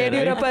arrived,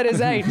 Yediyurappa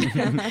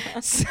resigned.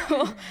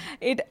 So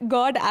it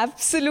got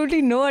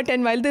absolutely no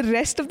attention, while the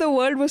rest of the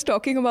world was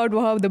talking about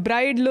how the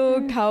bride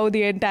looked, how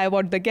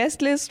what the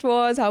guest list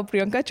was, how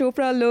Priyanka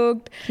Chopra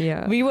looked.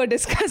 Yeah. We were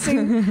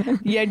discussing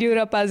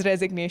Yediyurappa's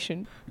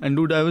resignation. And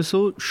dude, I was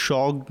so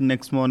shocked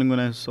next morning when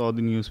I saw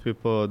the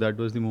newspaper. That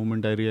was the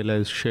moment I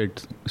realized,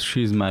 shit,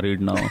 she's married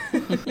now.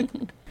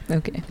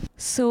 Okay.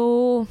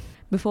 So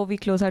before we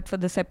close out for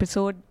this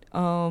episode,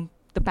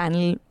 the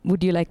panel,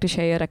 would you like to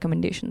share your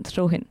recommendations?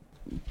 Rohin.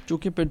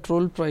 चूँकि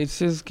petrol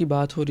prices की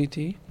बात हो रही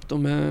थी, तो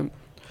मैं,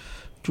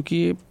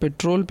 क्योंकि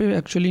petrol पे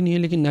एक्चुअली नहीं है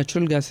लेकिन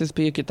नेचुरल गैसेस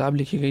पे ये किताब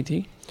लिखी गई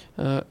थी,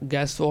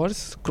 gas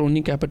wars,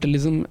 crony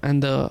capitalism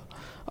and the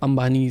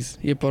Ambanis.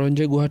 ये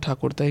परंजय गुहा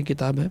ठाकुरता की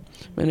किताब है।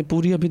 मैंने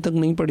पूरी अभी तक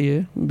नहीं पढ़ी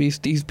है,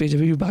 20-30 पेज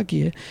अभी भी बाकी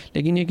है,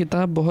 लेकिन ये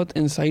किताब बहुत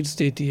इंसाइट्स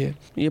देती है,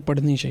 ये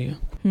पढ़नी चाहिए।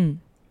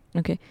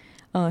 Okay.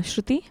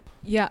 Shruti?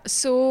 Yeah,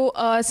 so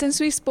since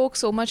we spoke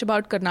so much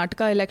about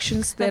Karnataka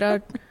elections, there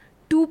are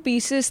two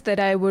pieces that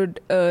I would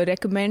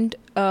recommend.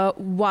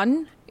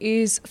 One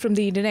is from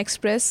the Indian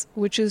Express,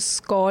 which is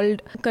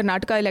called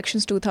Karnataka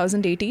Elections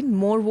 2018,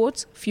 More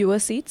Votes, Fewer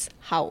Seats,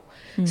 How?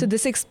 So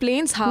this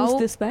explains how... Who's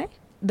this by?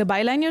 The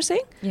byline you're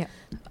saying? Yeah.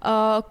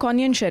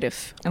 Konyan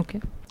Sharif.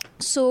 Okay.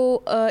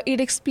 So it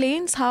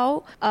explains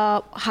how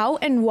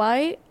and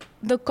why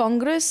the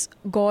Congress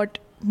got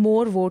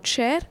more vote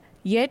share,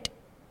 yet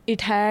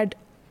it had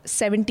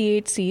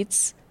 78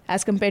 seats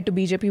as compared to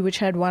BJP, which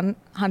had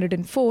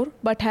 104,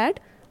 but had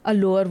a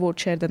lower vote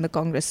share than the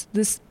Congress.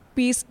 This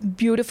piece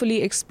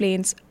beautifully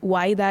explains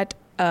why that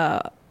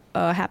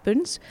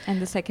happens.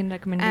 And the second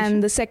recommendation?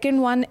 And the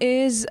second one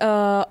is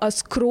a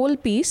scroll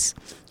piece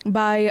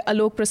by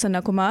Alok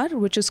Prasanna Kumar,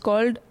 which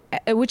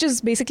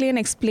is basically an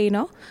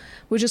explainer,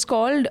 which is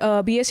called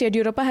B.S.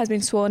 Yediyurappa has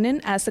been sworn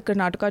in as the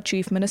Karnataka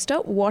Chief Minister.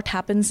 What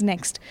happens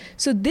next?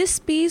 So this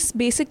piece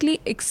basically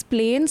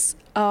explains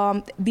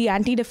the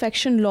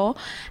anti-defection law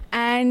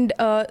and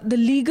the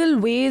legal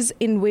ways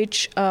in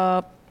which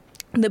the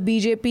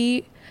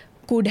BJP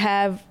could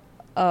have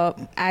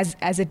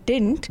as it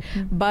didn't,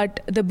 but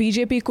the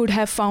BJP could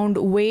have found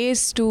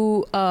ways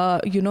to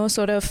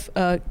sort of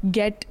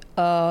get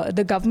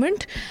the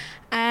government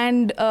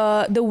and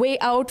the way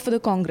out for the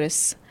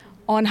Congress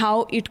on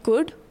how it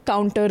could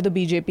counter the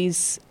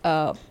BJP's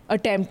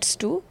attempts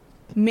to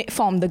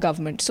form the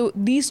government. So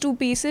these two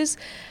pieces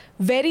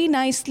very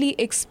nicely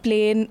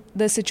explain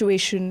the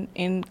situation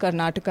in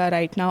Karnataka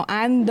right now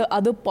and the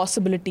other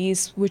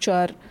possibilities which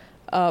were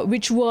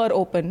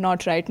open,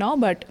 not right now,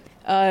 but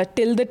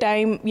till the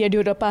time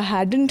Yediyurappa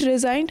hadn't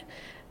resigned.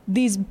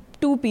 These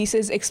two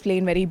pieces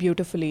explain very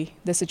beautifully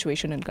the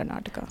situation in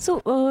Karnataka.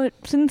 So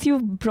since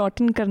you've brought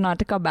in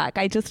Karnataka back,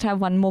 I just have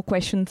one more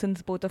question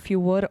since both of you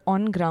were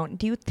on ground.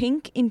 Do you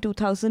think in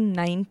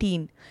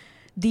 2019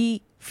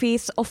 the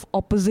face of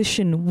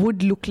opposition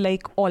would look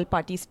like all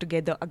parties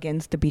together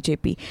against the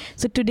BJP?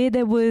 So today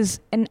there was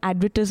an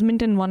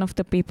advertisement in one of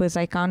the papers,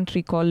 I can't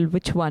recall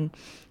which one,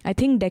 I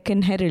think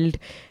Deccan Herald.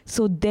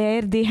 So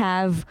there they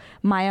have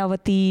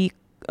Mayawati,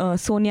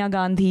 Sonia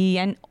Gandhi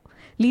and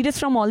leaders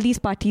from all these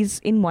parties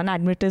in one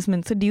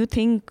advertisement. So do you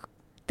think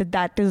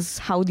that is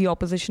how the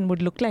opposition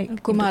would look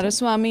like?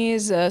 Kumaraswamy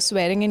is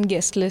swearing in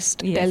guest list,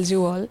 tells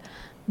you all.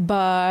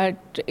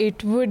 But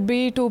it would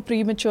be too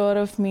premature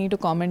of me to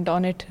comment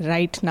on it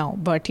right now.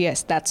 But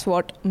yes, that's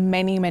what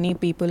many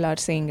people are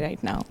saying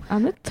right now.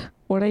 Amit,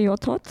 what are your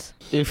thoughts?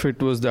 If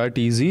it was that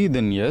easy,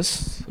 then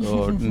yes.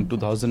 In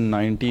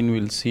 2019,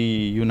 we'll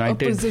see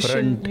united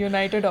front.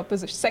 United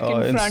opposition.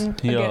 Second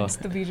front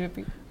against the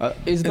BJP.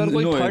 इस बार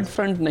कोई third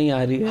front नहीं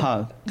आ रही है.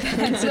 हाँ.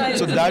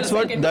 So that's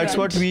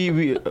what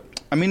we.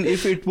 I mean,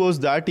 if it was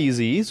that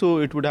easy, so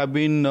it would have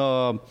been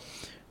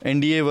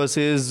NDA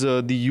versus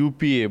the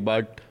UPA,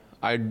 but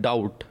I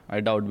doubt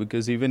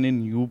because even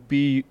in UP,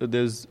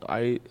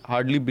 I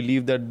hardly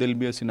believe that there'll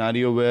be a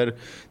scenario where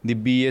the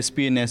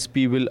BSP and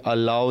SP will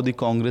allow the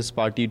Congress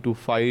party to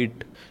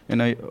fight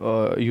in a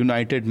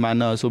united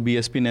manner. So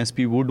BSP and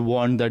SP would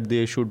want that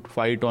they should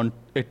fight on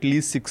at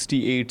least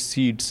 68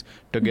 seats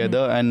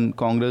together, and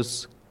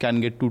Congress can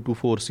get 2 to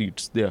 4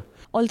 seats there.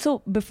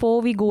 Also, before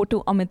we go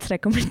to Amit's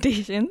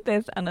recommendation,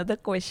 there's another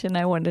question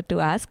I wanted to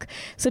ask.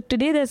 So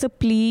today there's a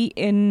plea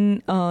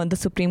in the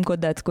Supreme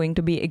Court that's going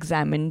to be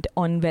examined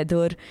on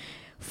whether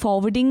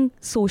forwarding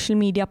social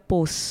media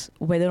posts,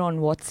 whether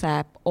on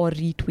WhatsApp or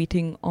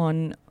retweeting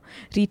on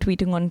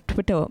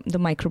Twitter, the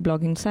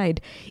microblogging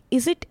side,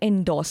 is it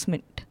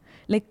endorsement?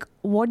 Like,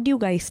 what do you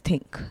guys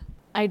think?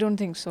 I don't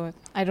think so.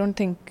 I don't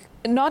think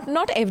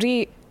not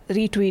every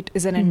retweet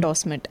is an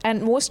endorsement,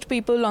 and most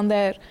people on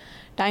their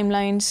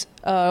timelines,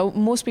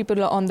 most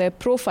people on their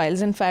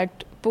profiles, in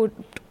fact,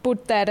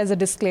 put that as a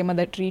disclaimer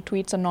that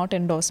retweets are not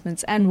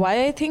endorsements. And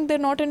why I think they're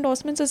not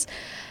endorsements is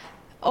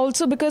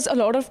also because a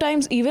lot of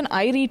times even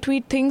I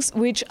retweet things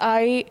which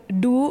I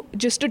do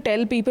just to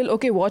tell people,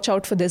 okay, watch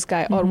out for this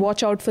guy or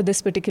watch out for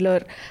this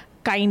particular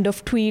kind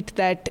of tweet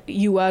that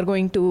you are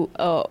going to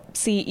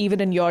see even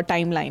in your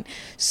timeline.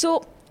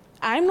 So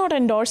I'm not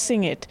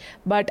endorsing it,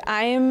 but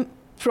I am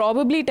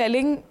probably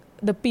telling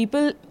the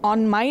people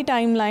on my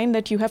timeline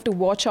that you have to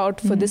watch out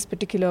for this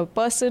particular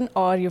person,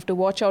 or you have to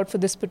watch out for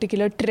this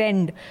particular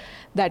trend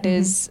that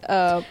is...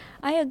 I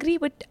agree,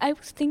 but I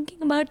was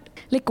thinking about,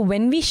 like,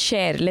 when we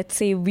share, let's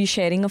say we're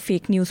sharing a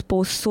fake news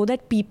post so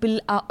that people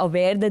are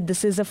aware that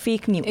this is a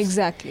fake news.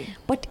 Exactly.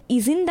 But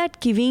isn't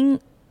that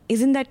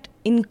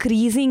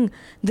increasing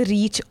the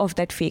reach of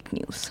that fake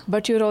news?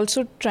 But you're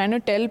also trying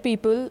to tell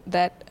people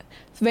that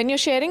when you're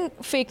sharing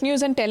fake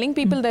news and telling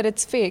people that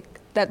it's fake,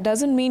 that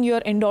doesn't mean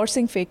you're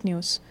endorsing fake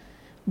news.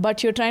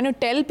 But you're trying to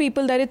tell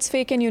people that it's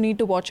fake and you need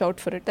to watch out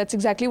for it. That's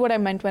exactly what I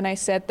meant when I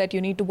said that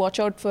you need to watch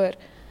out for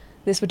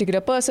this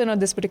particular person or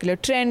this particular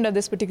trend or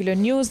this particular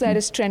news that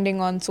is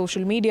trending on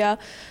social media.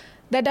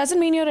 That doesn't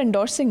mean you're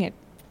endorsing it.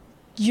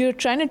 You're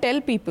trying to tell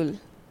people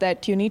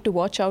that you need to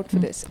watch out for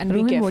this and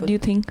Rohan, be careful. What do you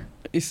think?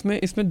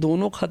 इसमें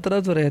दोनों खतरा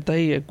तो रहता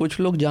ही है. कुछ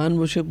लोग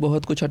जानबूझ के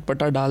बहुत कुछ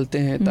अटपटा डालते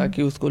हैं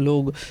ताकि उसको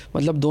लोग,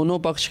 मतलब दोनों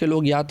पक्ष के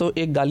लोग, या तो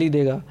एक गाली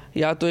देगा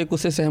या तो एक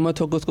उससे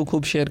सहमत होकर उसको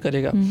खूब शेयर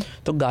करेगा.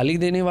 तो गाली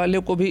देने वाले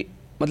को भी,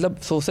 मतलब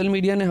सोशल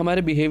मीडिया ने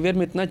हमारे बिहेवियर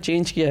में इतना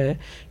चेंज किया है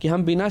कि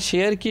हम बिना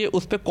शेयर किए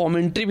उस पर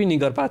कॉमेंट्री भी नहीं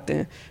कर पाते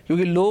हैं,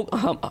 क्योंकि लोग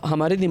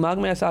हमारे दिमाग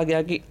में ऐसा आ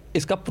गया कि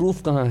इसका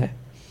प्रूफ कहाँ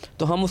है.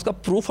 तो हम उसका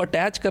प्रूफ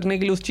अटैच करने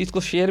के लिए उस चीज़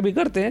को शेयर भी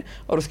करते हैं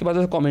और उसके बाद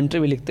उसका कमेंट्री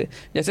भी लिखते हैं.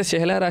 जैसे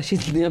शहला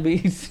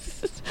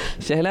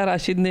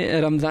राशिद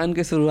ने रमज़ान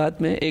के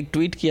शुरुआत में एक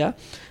ट्वीट किया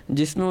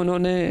जिसमें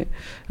उन्होंने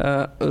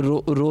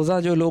रोज़ा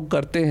जो लोग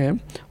करते हैं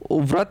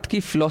व्रत की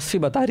फ़िलॉसफी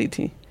बता रही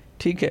थी.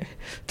 ठीक है,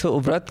 तो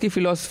व्रत की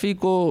फ़िलॉसफी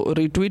को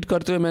रिट्वीट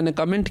करते हुए मैंने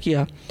कमेंट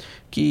किया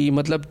कि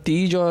मतलब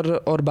तीज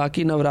और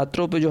बाकी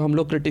नवरात्रों पे जो हम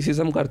लोग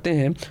क्रिटिसिज्म करते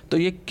हैं, तो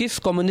ये किस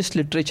कम्युनिस्ट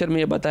लिटरेचर में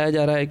ये बताया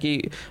जा रहा है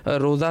कि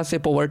रोज़ा से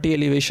पॉवर्टी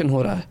एलिवेशन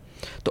हो रहा है.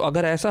 तो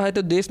अगर ऐसा है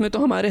तो देश में तो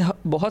हमारे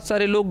बहुत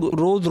सारे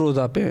लोग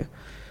रोज़ा पे हैं.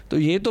 तो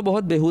ये तो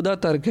बहुत बेहुदा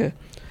तर्क है.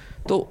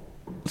 तो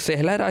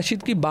शहला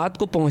राशिद की बात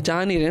को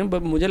पहुंचा नहीं रहे हैं, पर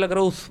मुझे लग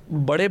रहा है उस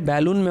बड़े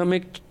बैलून में हम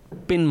एक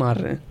पिन मार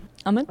रहे हैं.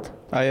 Amit?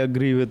 I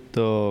agree with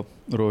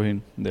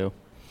Rohin there.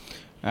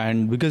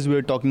 And because we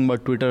are talking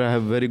about Twitter, I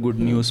have very good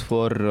news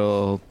for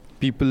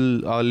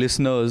people, our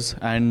listeners.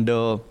 And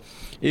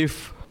if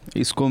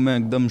इसको मैं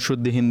एकदम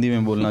शुद्ध हिंदी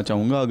में बोलना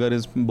चाहूँगा, अगर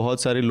इस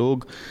बहुत सारे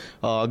लोग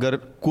अगर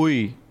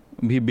कोई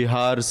भी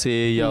बिहार से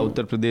या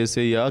उत्तर प्रदेश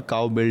से या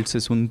काउ बेल्ट से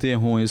सुनते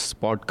हों इस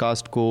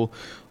पॉडकास्ट को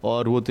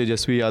और वो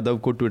तेजस्वी यादव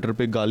को ट्विटर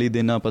पे गाली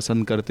देना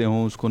पसंद करते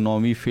हों, उसको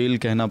 9वीं फेल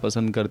कहना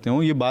पसंद करते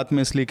हों, ये बात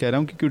मैं इसलिए कह रहा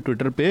हूँ क्योंकि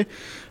ट्विटर पे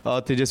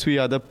तेजस्वी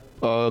यादव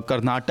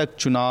कर्नाटक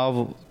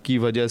चुनाव की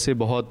वजह से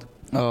बहुत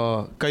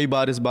कई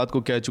बार इस बात को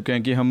कह चुके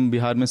हैं कि हम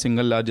बिहार में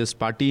सिंगल लार्जेस्ट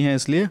पार्टी हैं,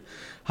 इसलिए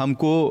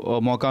हमको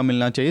मौका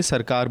मिलना चाहिए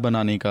सरकार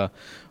बनाने का।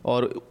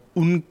 और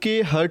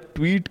उनके हर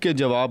ट्वीट के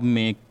जवाब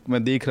में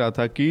मैं देख रहा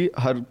था कि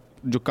हर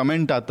जो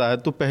कमेंट आता है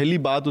तो पहली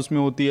बात उसमें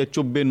होती है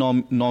चुप बे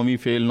 9वीं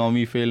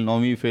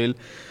फेल।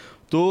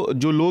 तो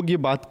जो लोग ये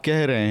बात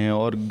कह रहे हैं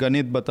और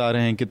गणित बता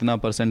रहे हैं कितना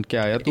 %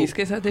 क्या आया, तो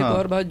इसके साथ एक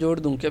और बात जोड़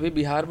दूं कि अभी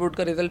बिहार बोर्ड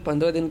का रिजल्ट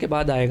 15 दिन के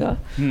बाद आएगा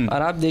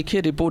और आप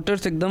देखिए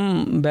रिपोर्टर्स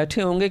एकदम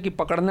बैठे होंगे कि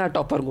पकड़ना है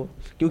टॉपर को,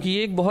 क्योंकि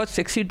ये एक बहुत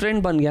सेक्सी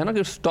ट्रेंड बन गया ना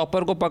कि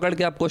टॉपर को पकड़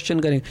के आप क्वेश्चन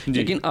करें।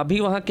 लेकिन अभी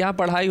वहाँ क्या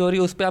पढ़ाई हो रही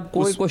है उस पर आप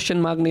कोई क्वेश्चन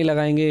मार्क नहीं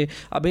लगाएंगे,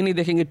 अभी नहीं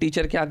देखेंगे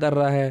टीचर क्या कर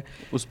रहा है,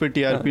 उस पर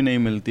TRP नहीं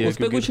मिलती है, उस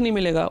पर कुछ नहीं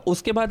मिलेगा।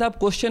 उसके बाद आप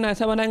क्वेश्चन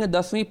ऐसा बनाएंगे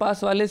 10वीं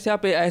पास वाले से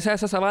आप ऐसा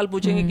सवाल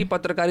पूछेंगे कि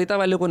पत्रकारिता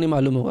वाले को नहीं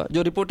मालूम होगा,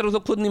 जो रिपोर्टर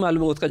खुद नहीं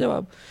मालूम होगा उसका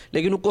जवाब,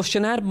 लेकिन वो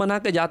क्वेश्चनर बना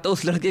के जाता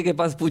उस लड़के के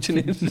पास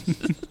पूछने।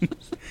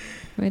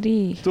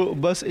 तो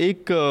बस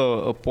एक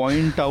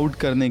पॉइंट आउट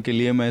करने के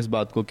लिए मैं इस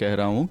बात को कह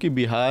रहा हूँ कि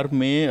बिहार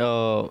में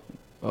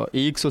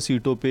 100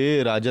 सीटों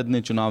पे राजद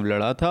ने चुनाव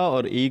लड़ा था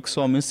और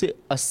 100 में से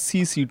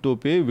 80 सीटों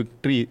पे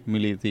विक्ट्री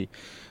मिली थी,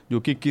 जो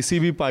कि किसी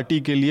भी पार्टी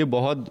के लिए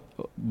बहुत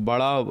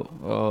बड़ा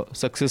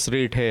सक्सेस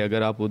रेट है।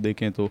 अगर आप वो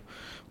देखें तो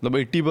मतलब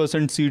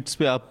 80% सीट्स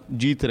पे आप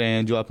जीत रहे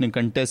हैं जो आपने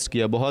कंटेस्ट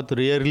किया, बहुत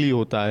रेयरली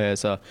होता है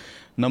ऐसा।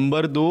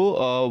 नंबर 2,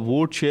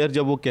 वोट शेयर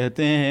जब वो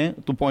कहते हैं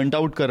तो पॉइंट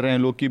आउट कर रहे हैं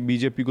लोग कि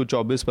बीजेपी को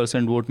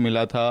 24% वोट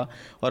मिला था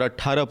और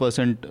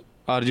 18%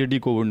 आरजेडी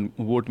को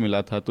वोट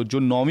मिला था। तो जो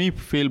 9वीं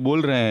फेल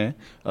बोल रहे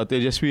हैं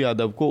तेजस्वी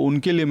यादव को,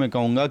 उनके लिए मैं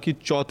कहूँगा कि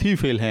चौथी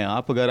फेल हैं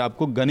आप, अगर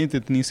आपको गणित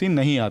इतनी सी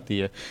नहीं आती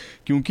है।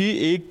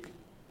 क्योंकि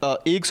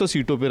 100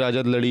 सीटों पे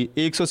राजद लड़ी,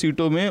 100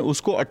 सीटों में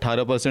उसको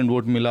 18%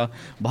 वोट मिला।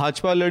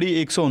 भाजपा लड़ी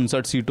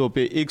 159 सीटों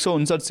पे,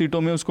 159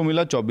 सीटों में उसको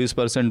मिला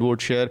 24%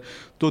 वोट शेयर।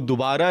 तो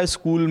दोबारा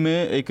स्कूल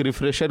में एक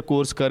रिफ्रेशर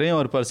कोर्स करें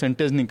और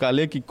परसेंटेज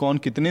निकालें कि कौन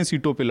कितने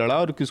सीटों पे लड़ा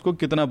और किसको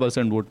कितना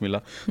 % वोट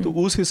मिला। तो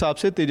उस हिसाब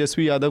से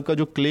तेजस्वी यादव का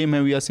जो क्लेम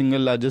है we are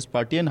single largest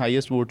party and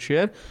highest vote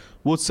share,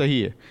 वो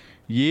सही है।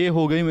 ये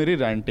हो गई मेरी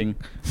रैंटिंग।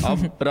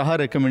 अब रहा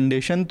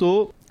रिकमेंडेशन,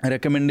 तो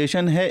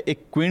रिकमेंडेशन है, एक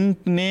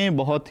क्विंट ने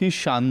बहुत ही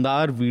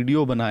शानदार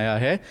वीडियो बनाया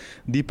है,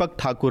 दीपक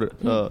ठाकुर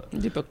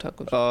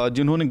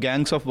जिन्होंने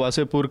गैंग्स ऑफ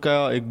वासेपुर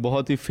का एक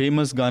बहुत ही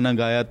फेमस गाना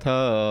गाया था,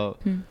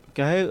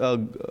 क्या है,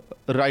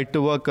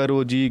 राइटवा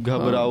करो जी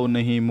घबराओ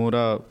नहीं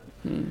मोरा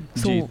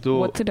So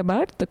what's it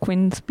about? The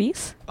Quinn's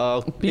piece?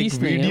 एक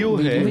वीडियो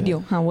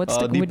है। हाँ, what's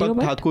the video Deepak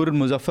about? Thakur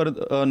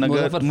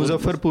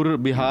Muzaffarpur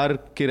Bihar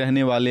के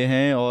रहने वाले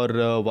हैं और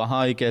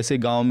वहाँ एक ऐसे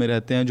गांव में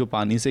रहते हैं जो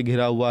पानी से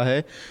घिरा हुआ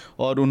है।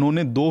 और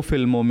उन्होंने 2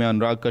 फिल्मों में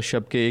अनुराग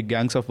कश्यप के एक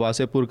गैंग्स ऑफ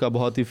वासेपुर का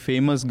बहुत ही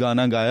फेमस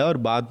गाना गाया और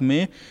बाद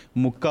में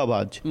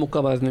मुक्काबाज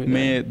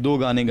में 2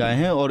 गाने गाए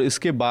हैं। और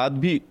इसके बाद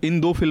भी इन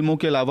 2 फिल्मों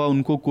के अलावा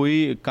उनको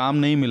कोई काम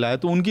नहीं मिला है।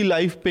 तो उनकी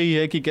लाइफ पे ही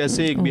है कि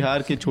कैसे एक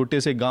बिहार के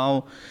छोटे से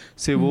गाँव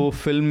से वो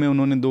फिल्म में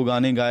उन्होंने 2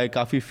 गाने गाए,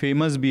 काफ़ी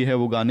फेमस भी है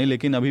वो गाने,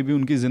 लेकिन अभी भी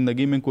उनकी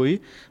ज़िंदगी में कोई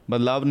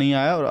बदलाव नहीं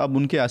आया। और अब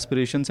उनके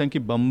एस्पिरेशंस हैं कि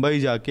बम्बई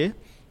जाके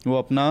वो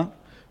अपना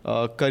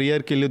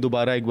करियर के लिए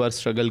दोबारा एक बार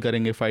स्ट्रगल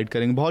करेंगे, फाइट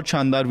करेंगे। बहुत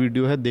शानदार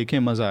वीडियो है, देखें,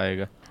 मज़ा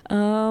आएगा।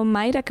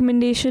 My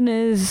recommendation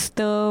is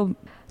the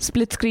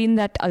split screen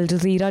that Al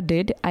Jazeera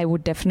did. I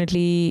would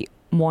definitely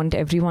want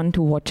everyone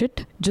to watch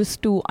it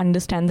just to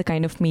understand the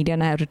kind of media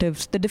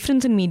narratives, the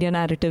difference in media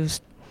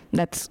narratives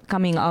that's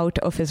coming out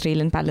of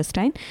Israel and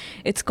Palestine.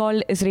 It's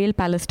called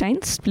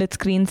Israel-Palestine, Split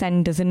Screens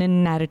and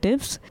Dissonant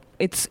Narratives.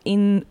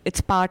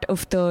 It's part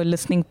of the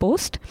listening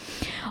post.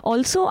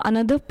 Also,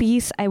 another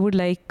piece I would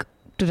like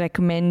to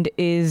recommend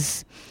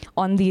is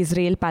on the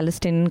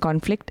Israel-Palestinian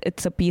conflict.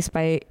 It's a piece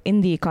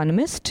in The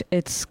Economist.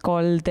 It's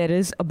called There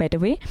Is a Better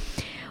Way,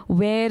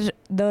 where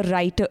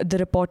the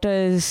reporter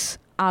is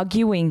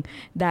arguing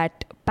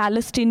that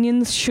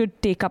Palestinians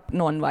should take up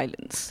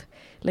non-violence.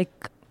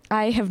 Like,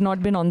 I have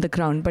not been on the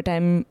ground, but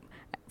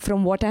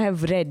from what I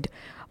have read,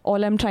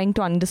 all I'm trying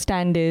to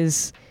understand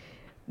is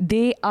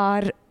there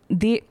are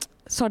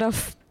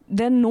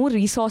no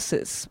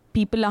resources.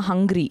 People are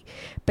hungry.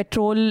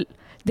 Petrol,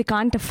 they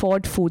can't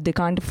afford food, they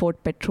can't afford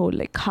petrol.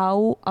 Like,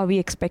 how are we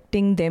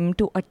expecting them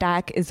to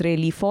attack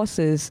Israeli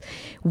forces,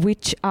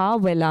 which are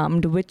well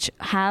armed, which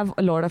have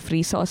a lot of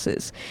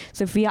resources?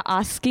 So if we are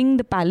asking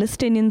the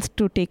Palestinians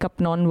to take up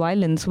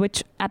non-violence,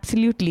 which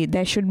absolutely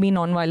there should be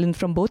non-violence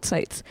from both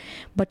sides,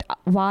 but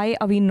why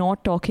are we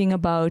not talking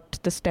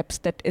about the steps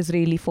that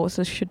Israeli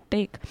forces should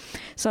take?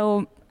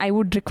 So I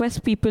would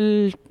request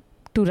people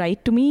to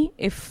write to me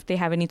if they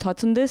have any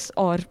thoughts on this,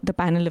 or the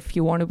panel if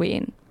you want to weigh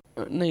in.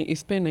 नहीं,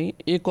 इस पे नहीं,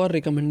 एक और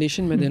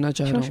recommendation मैं देना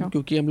चाह रहा हूँ,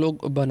 क्योंकि हम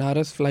लोग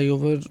बनारस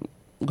फ्लाईओवर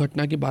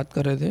घटना की बात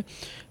कर रहे थे,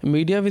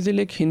 मीडिया विजिल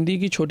एक हिंदी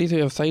की छोटी सी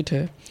वेबसाइट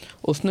है,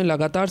 उसने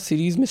लगातार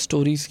सीरीज़ में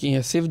स्टोरीज़ की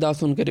हैं।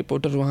 शिवदास उनके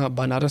रिपोर्टर वहाँ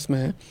बनारस में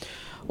हैं।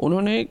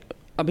 उन्होंने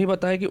अभी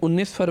बताया कि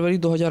 19 फरवरी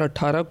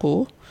 2018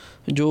 को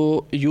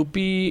जो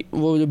यूपी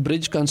वो जो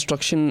ब्रिज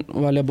कंस्ट्रक्शन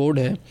वाला बोर्ड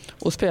है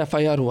उस पर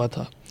FIR हुआ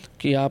था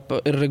कि आप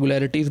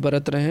इरेगुलरिटीज़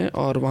बरत रहे हैं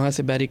और वहाँ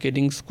से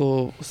बैरिकेडिंग्स को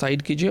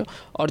साइड कीजिए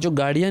और जो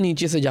गाड़ियाँ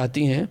नीचे से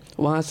जाती हैं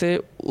वहाँ से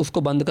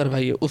उसको बंद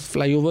करवाइए। उस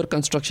फ्लाईओवर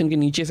कंस्ट्रक्शन के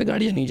नीचे से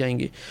गाड़ियाँ नहीं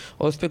जाएंगी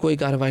और उस पर कोई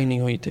कार्रवाई नहीं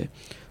हुई थी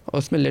और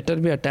उसमें लेटर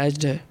भी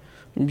अटैच्ड है।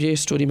 ये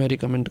स्टोरी मैं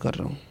रिकमेंड कर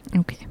रहा हूँ।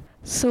 Okay.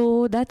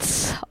 So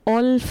that's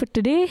all for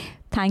today.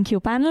 Thank you,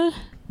 panel.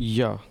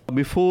 Yeah.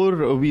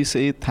 Before we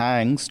say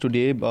thanks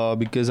today,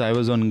 because I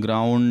was on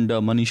ground,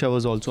 Manisha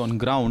was also on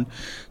ground.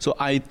 So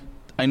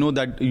I know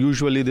that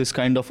usually this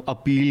kind of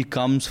appeal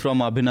comes from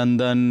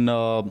Abhinandan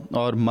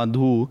or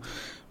Madhu,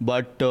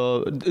 but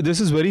this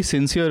is very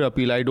sincere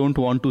appeal. I don't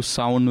want to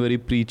sound very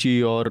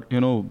preachy or,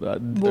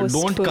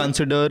 don't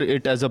consider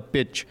it as a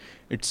pitch.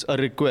 It's a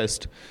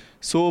request.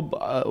 So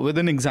with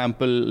an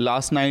example,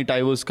 last night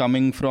I was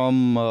coming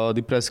from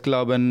the press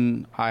club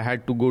and I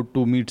had to go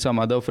to meet some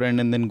other friend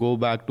and then go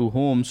back to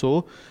home.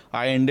 So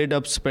I ended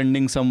up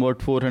spending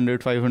somewhat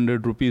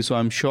 500 rupees. So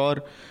I'm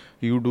sure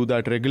you do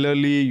that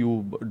regularly.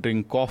 You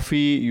drink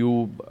coffee. You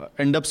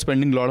end up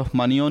spending a lot of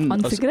money on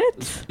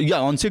cigarettes.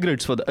 On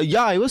cigarettes for the.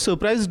 I was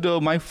surprised.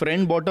 My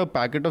friend bought a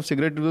packet of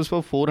cigarettes. It was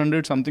for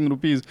 400 something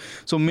rupees.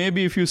 So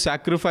maybe if you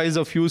sacrifice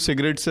a few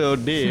cigarettes a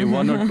day,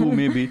 one or two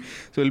maybe,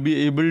 so you'll be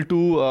able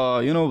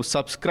to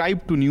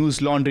subscribe to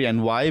News Laundry.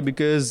 And why?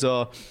 Because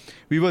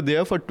we were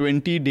there for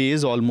 20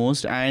 days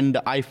almost, and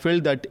I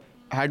felt that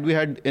had we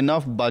had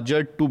enough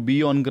budget to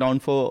be on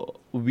ground for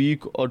a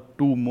week or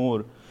two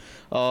more,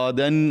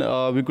 then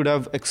we could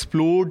have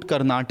explored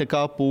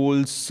Karnataka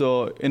polls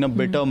in a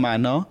better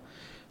manner.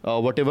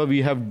 Whatever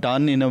we have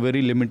done in a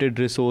very limited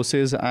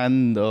resources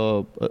and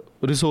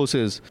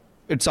resources.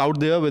 It's out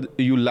there. Whether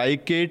you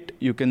like it,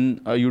 you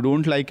can. You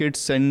don't like it,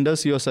 send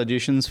us your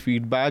suggestions,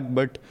 feedback.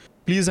 But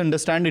please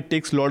understand, it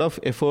takes a lot of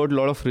effort, a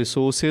lot of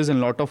resources,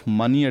 and a lot of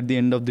money at the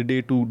end of the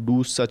day to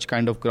do such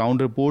kind of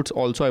ground reports.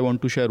 Also, I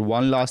want to share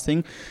one last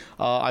thing.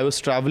 I was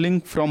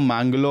traveling from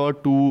Mangalore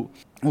to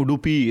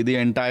Udupi the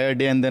entire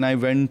day, and then I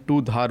went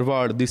to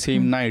Dharwad the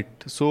same night.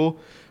 So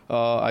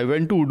I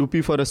went to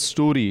Udupi for a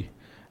story,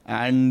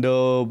 and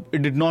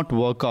it did not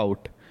work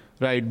out,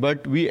 right?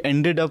 But we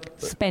ended up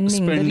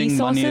spending money,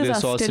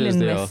 resources are still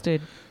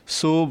invested. there.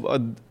 So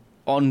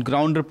on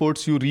ground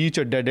reports, you reach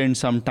a dead end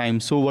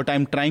sometimes. So what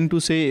I'm trying to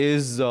say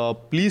is,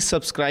 please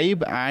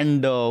subscribe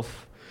and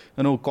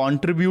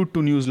contribute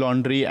to News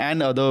Laundry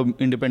and other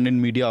independent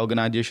media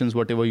organizations,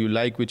 whatever you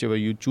like, whichever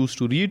you choose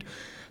to read,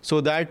 so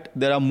that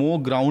there are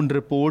more ground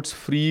reports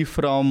free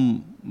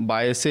from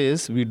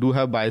biases. We do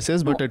have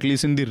biases, but at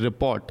least in the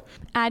report.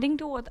 Adding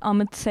to what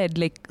Amit said,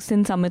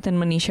 since Amit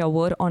and Manisha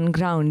were on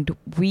ground,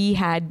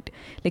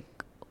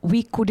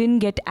 we couldn't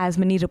get as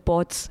many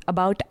reports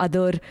about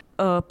other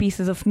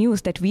pieces of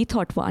news that we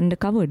thought were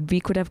undercovered. We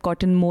could have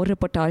gotten more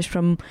reportage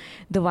from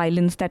the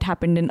violence that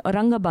happened in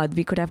Aurangabad.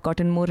 We could have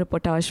gotten more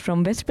reportage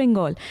from West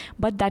Bengal.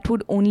 But that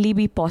would only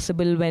be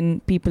possible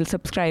when people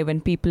subscribe,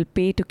 when people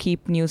pay to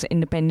keep news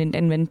independent,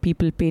 and when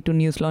people pay to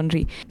News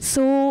Laundry.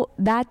 So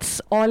that's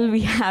all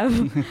we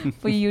have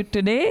for you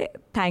today.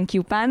 Thank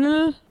you,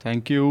 panel.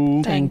 Thank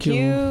you. Thank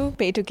you.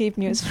 Pay to keep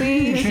news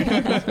free.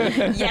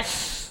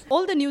 Yes.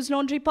 All the News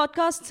Laundry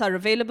podcasts are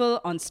available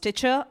on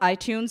Stitcher,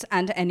 iTunes,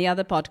 and any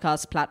other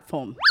podcast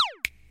platform.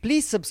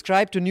 Please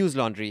subscribe to News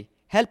Laundry.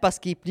 Help us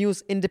keep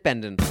news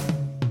independent.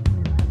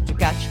 To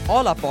catch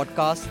all our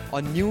podcasts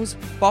on news,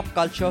 pop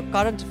culture,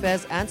 current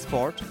affairs, and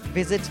sport,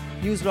 visit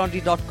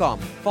newslaundry.com.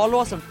 Follow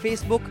us on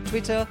Facebook,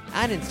 Twitter,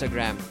 and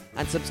Instagram,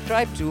 and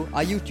subscribe to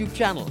our YouTube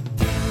channel.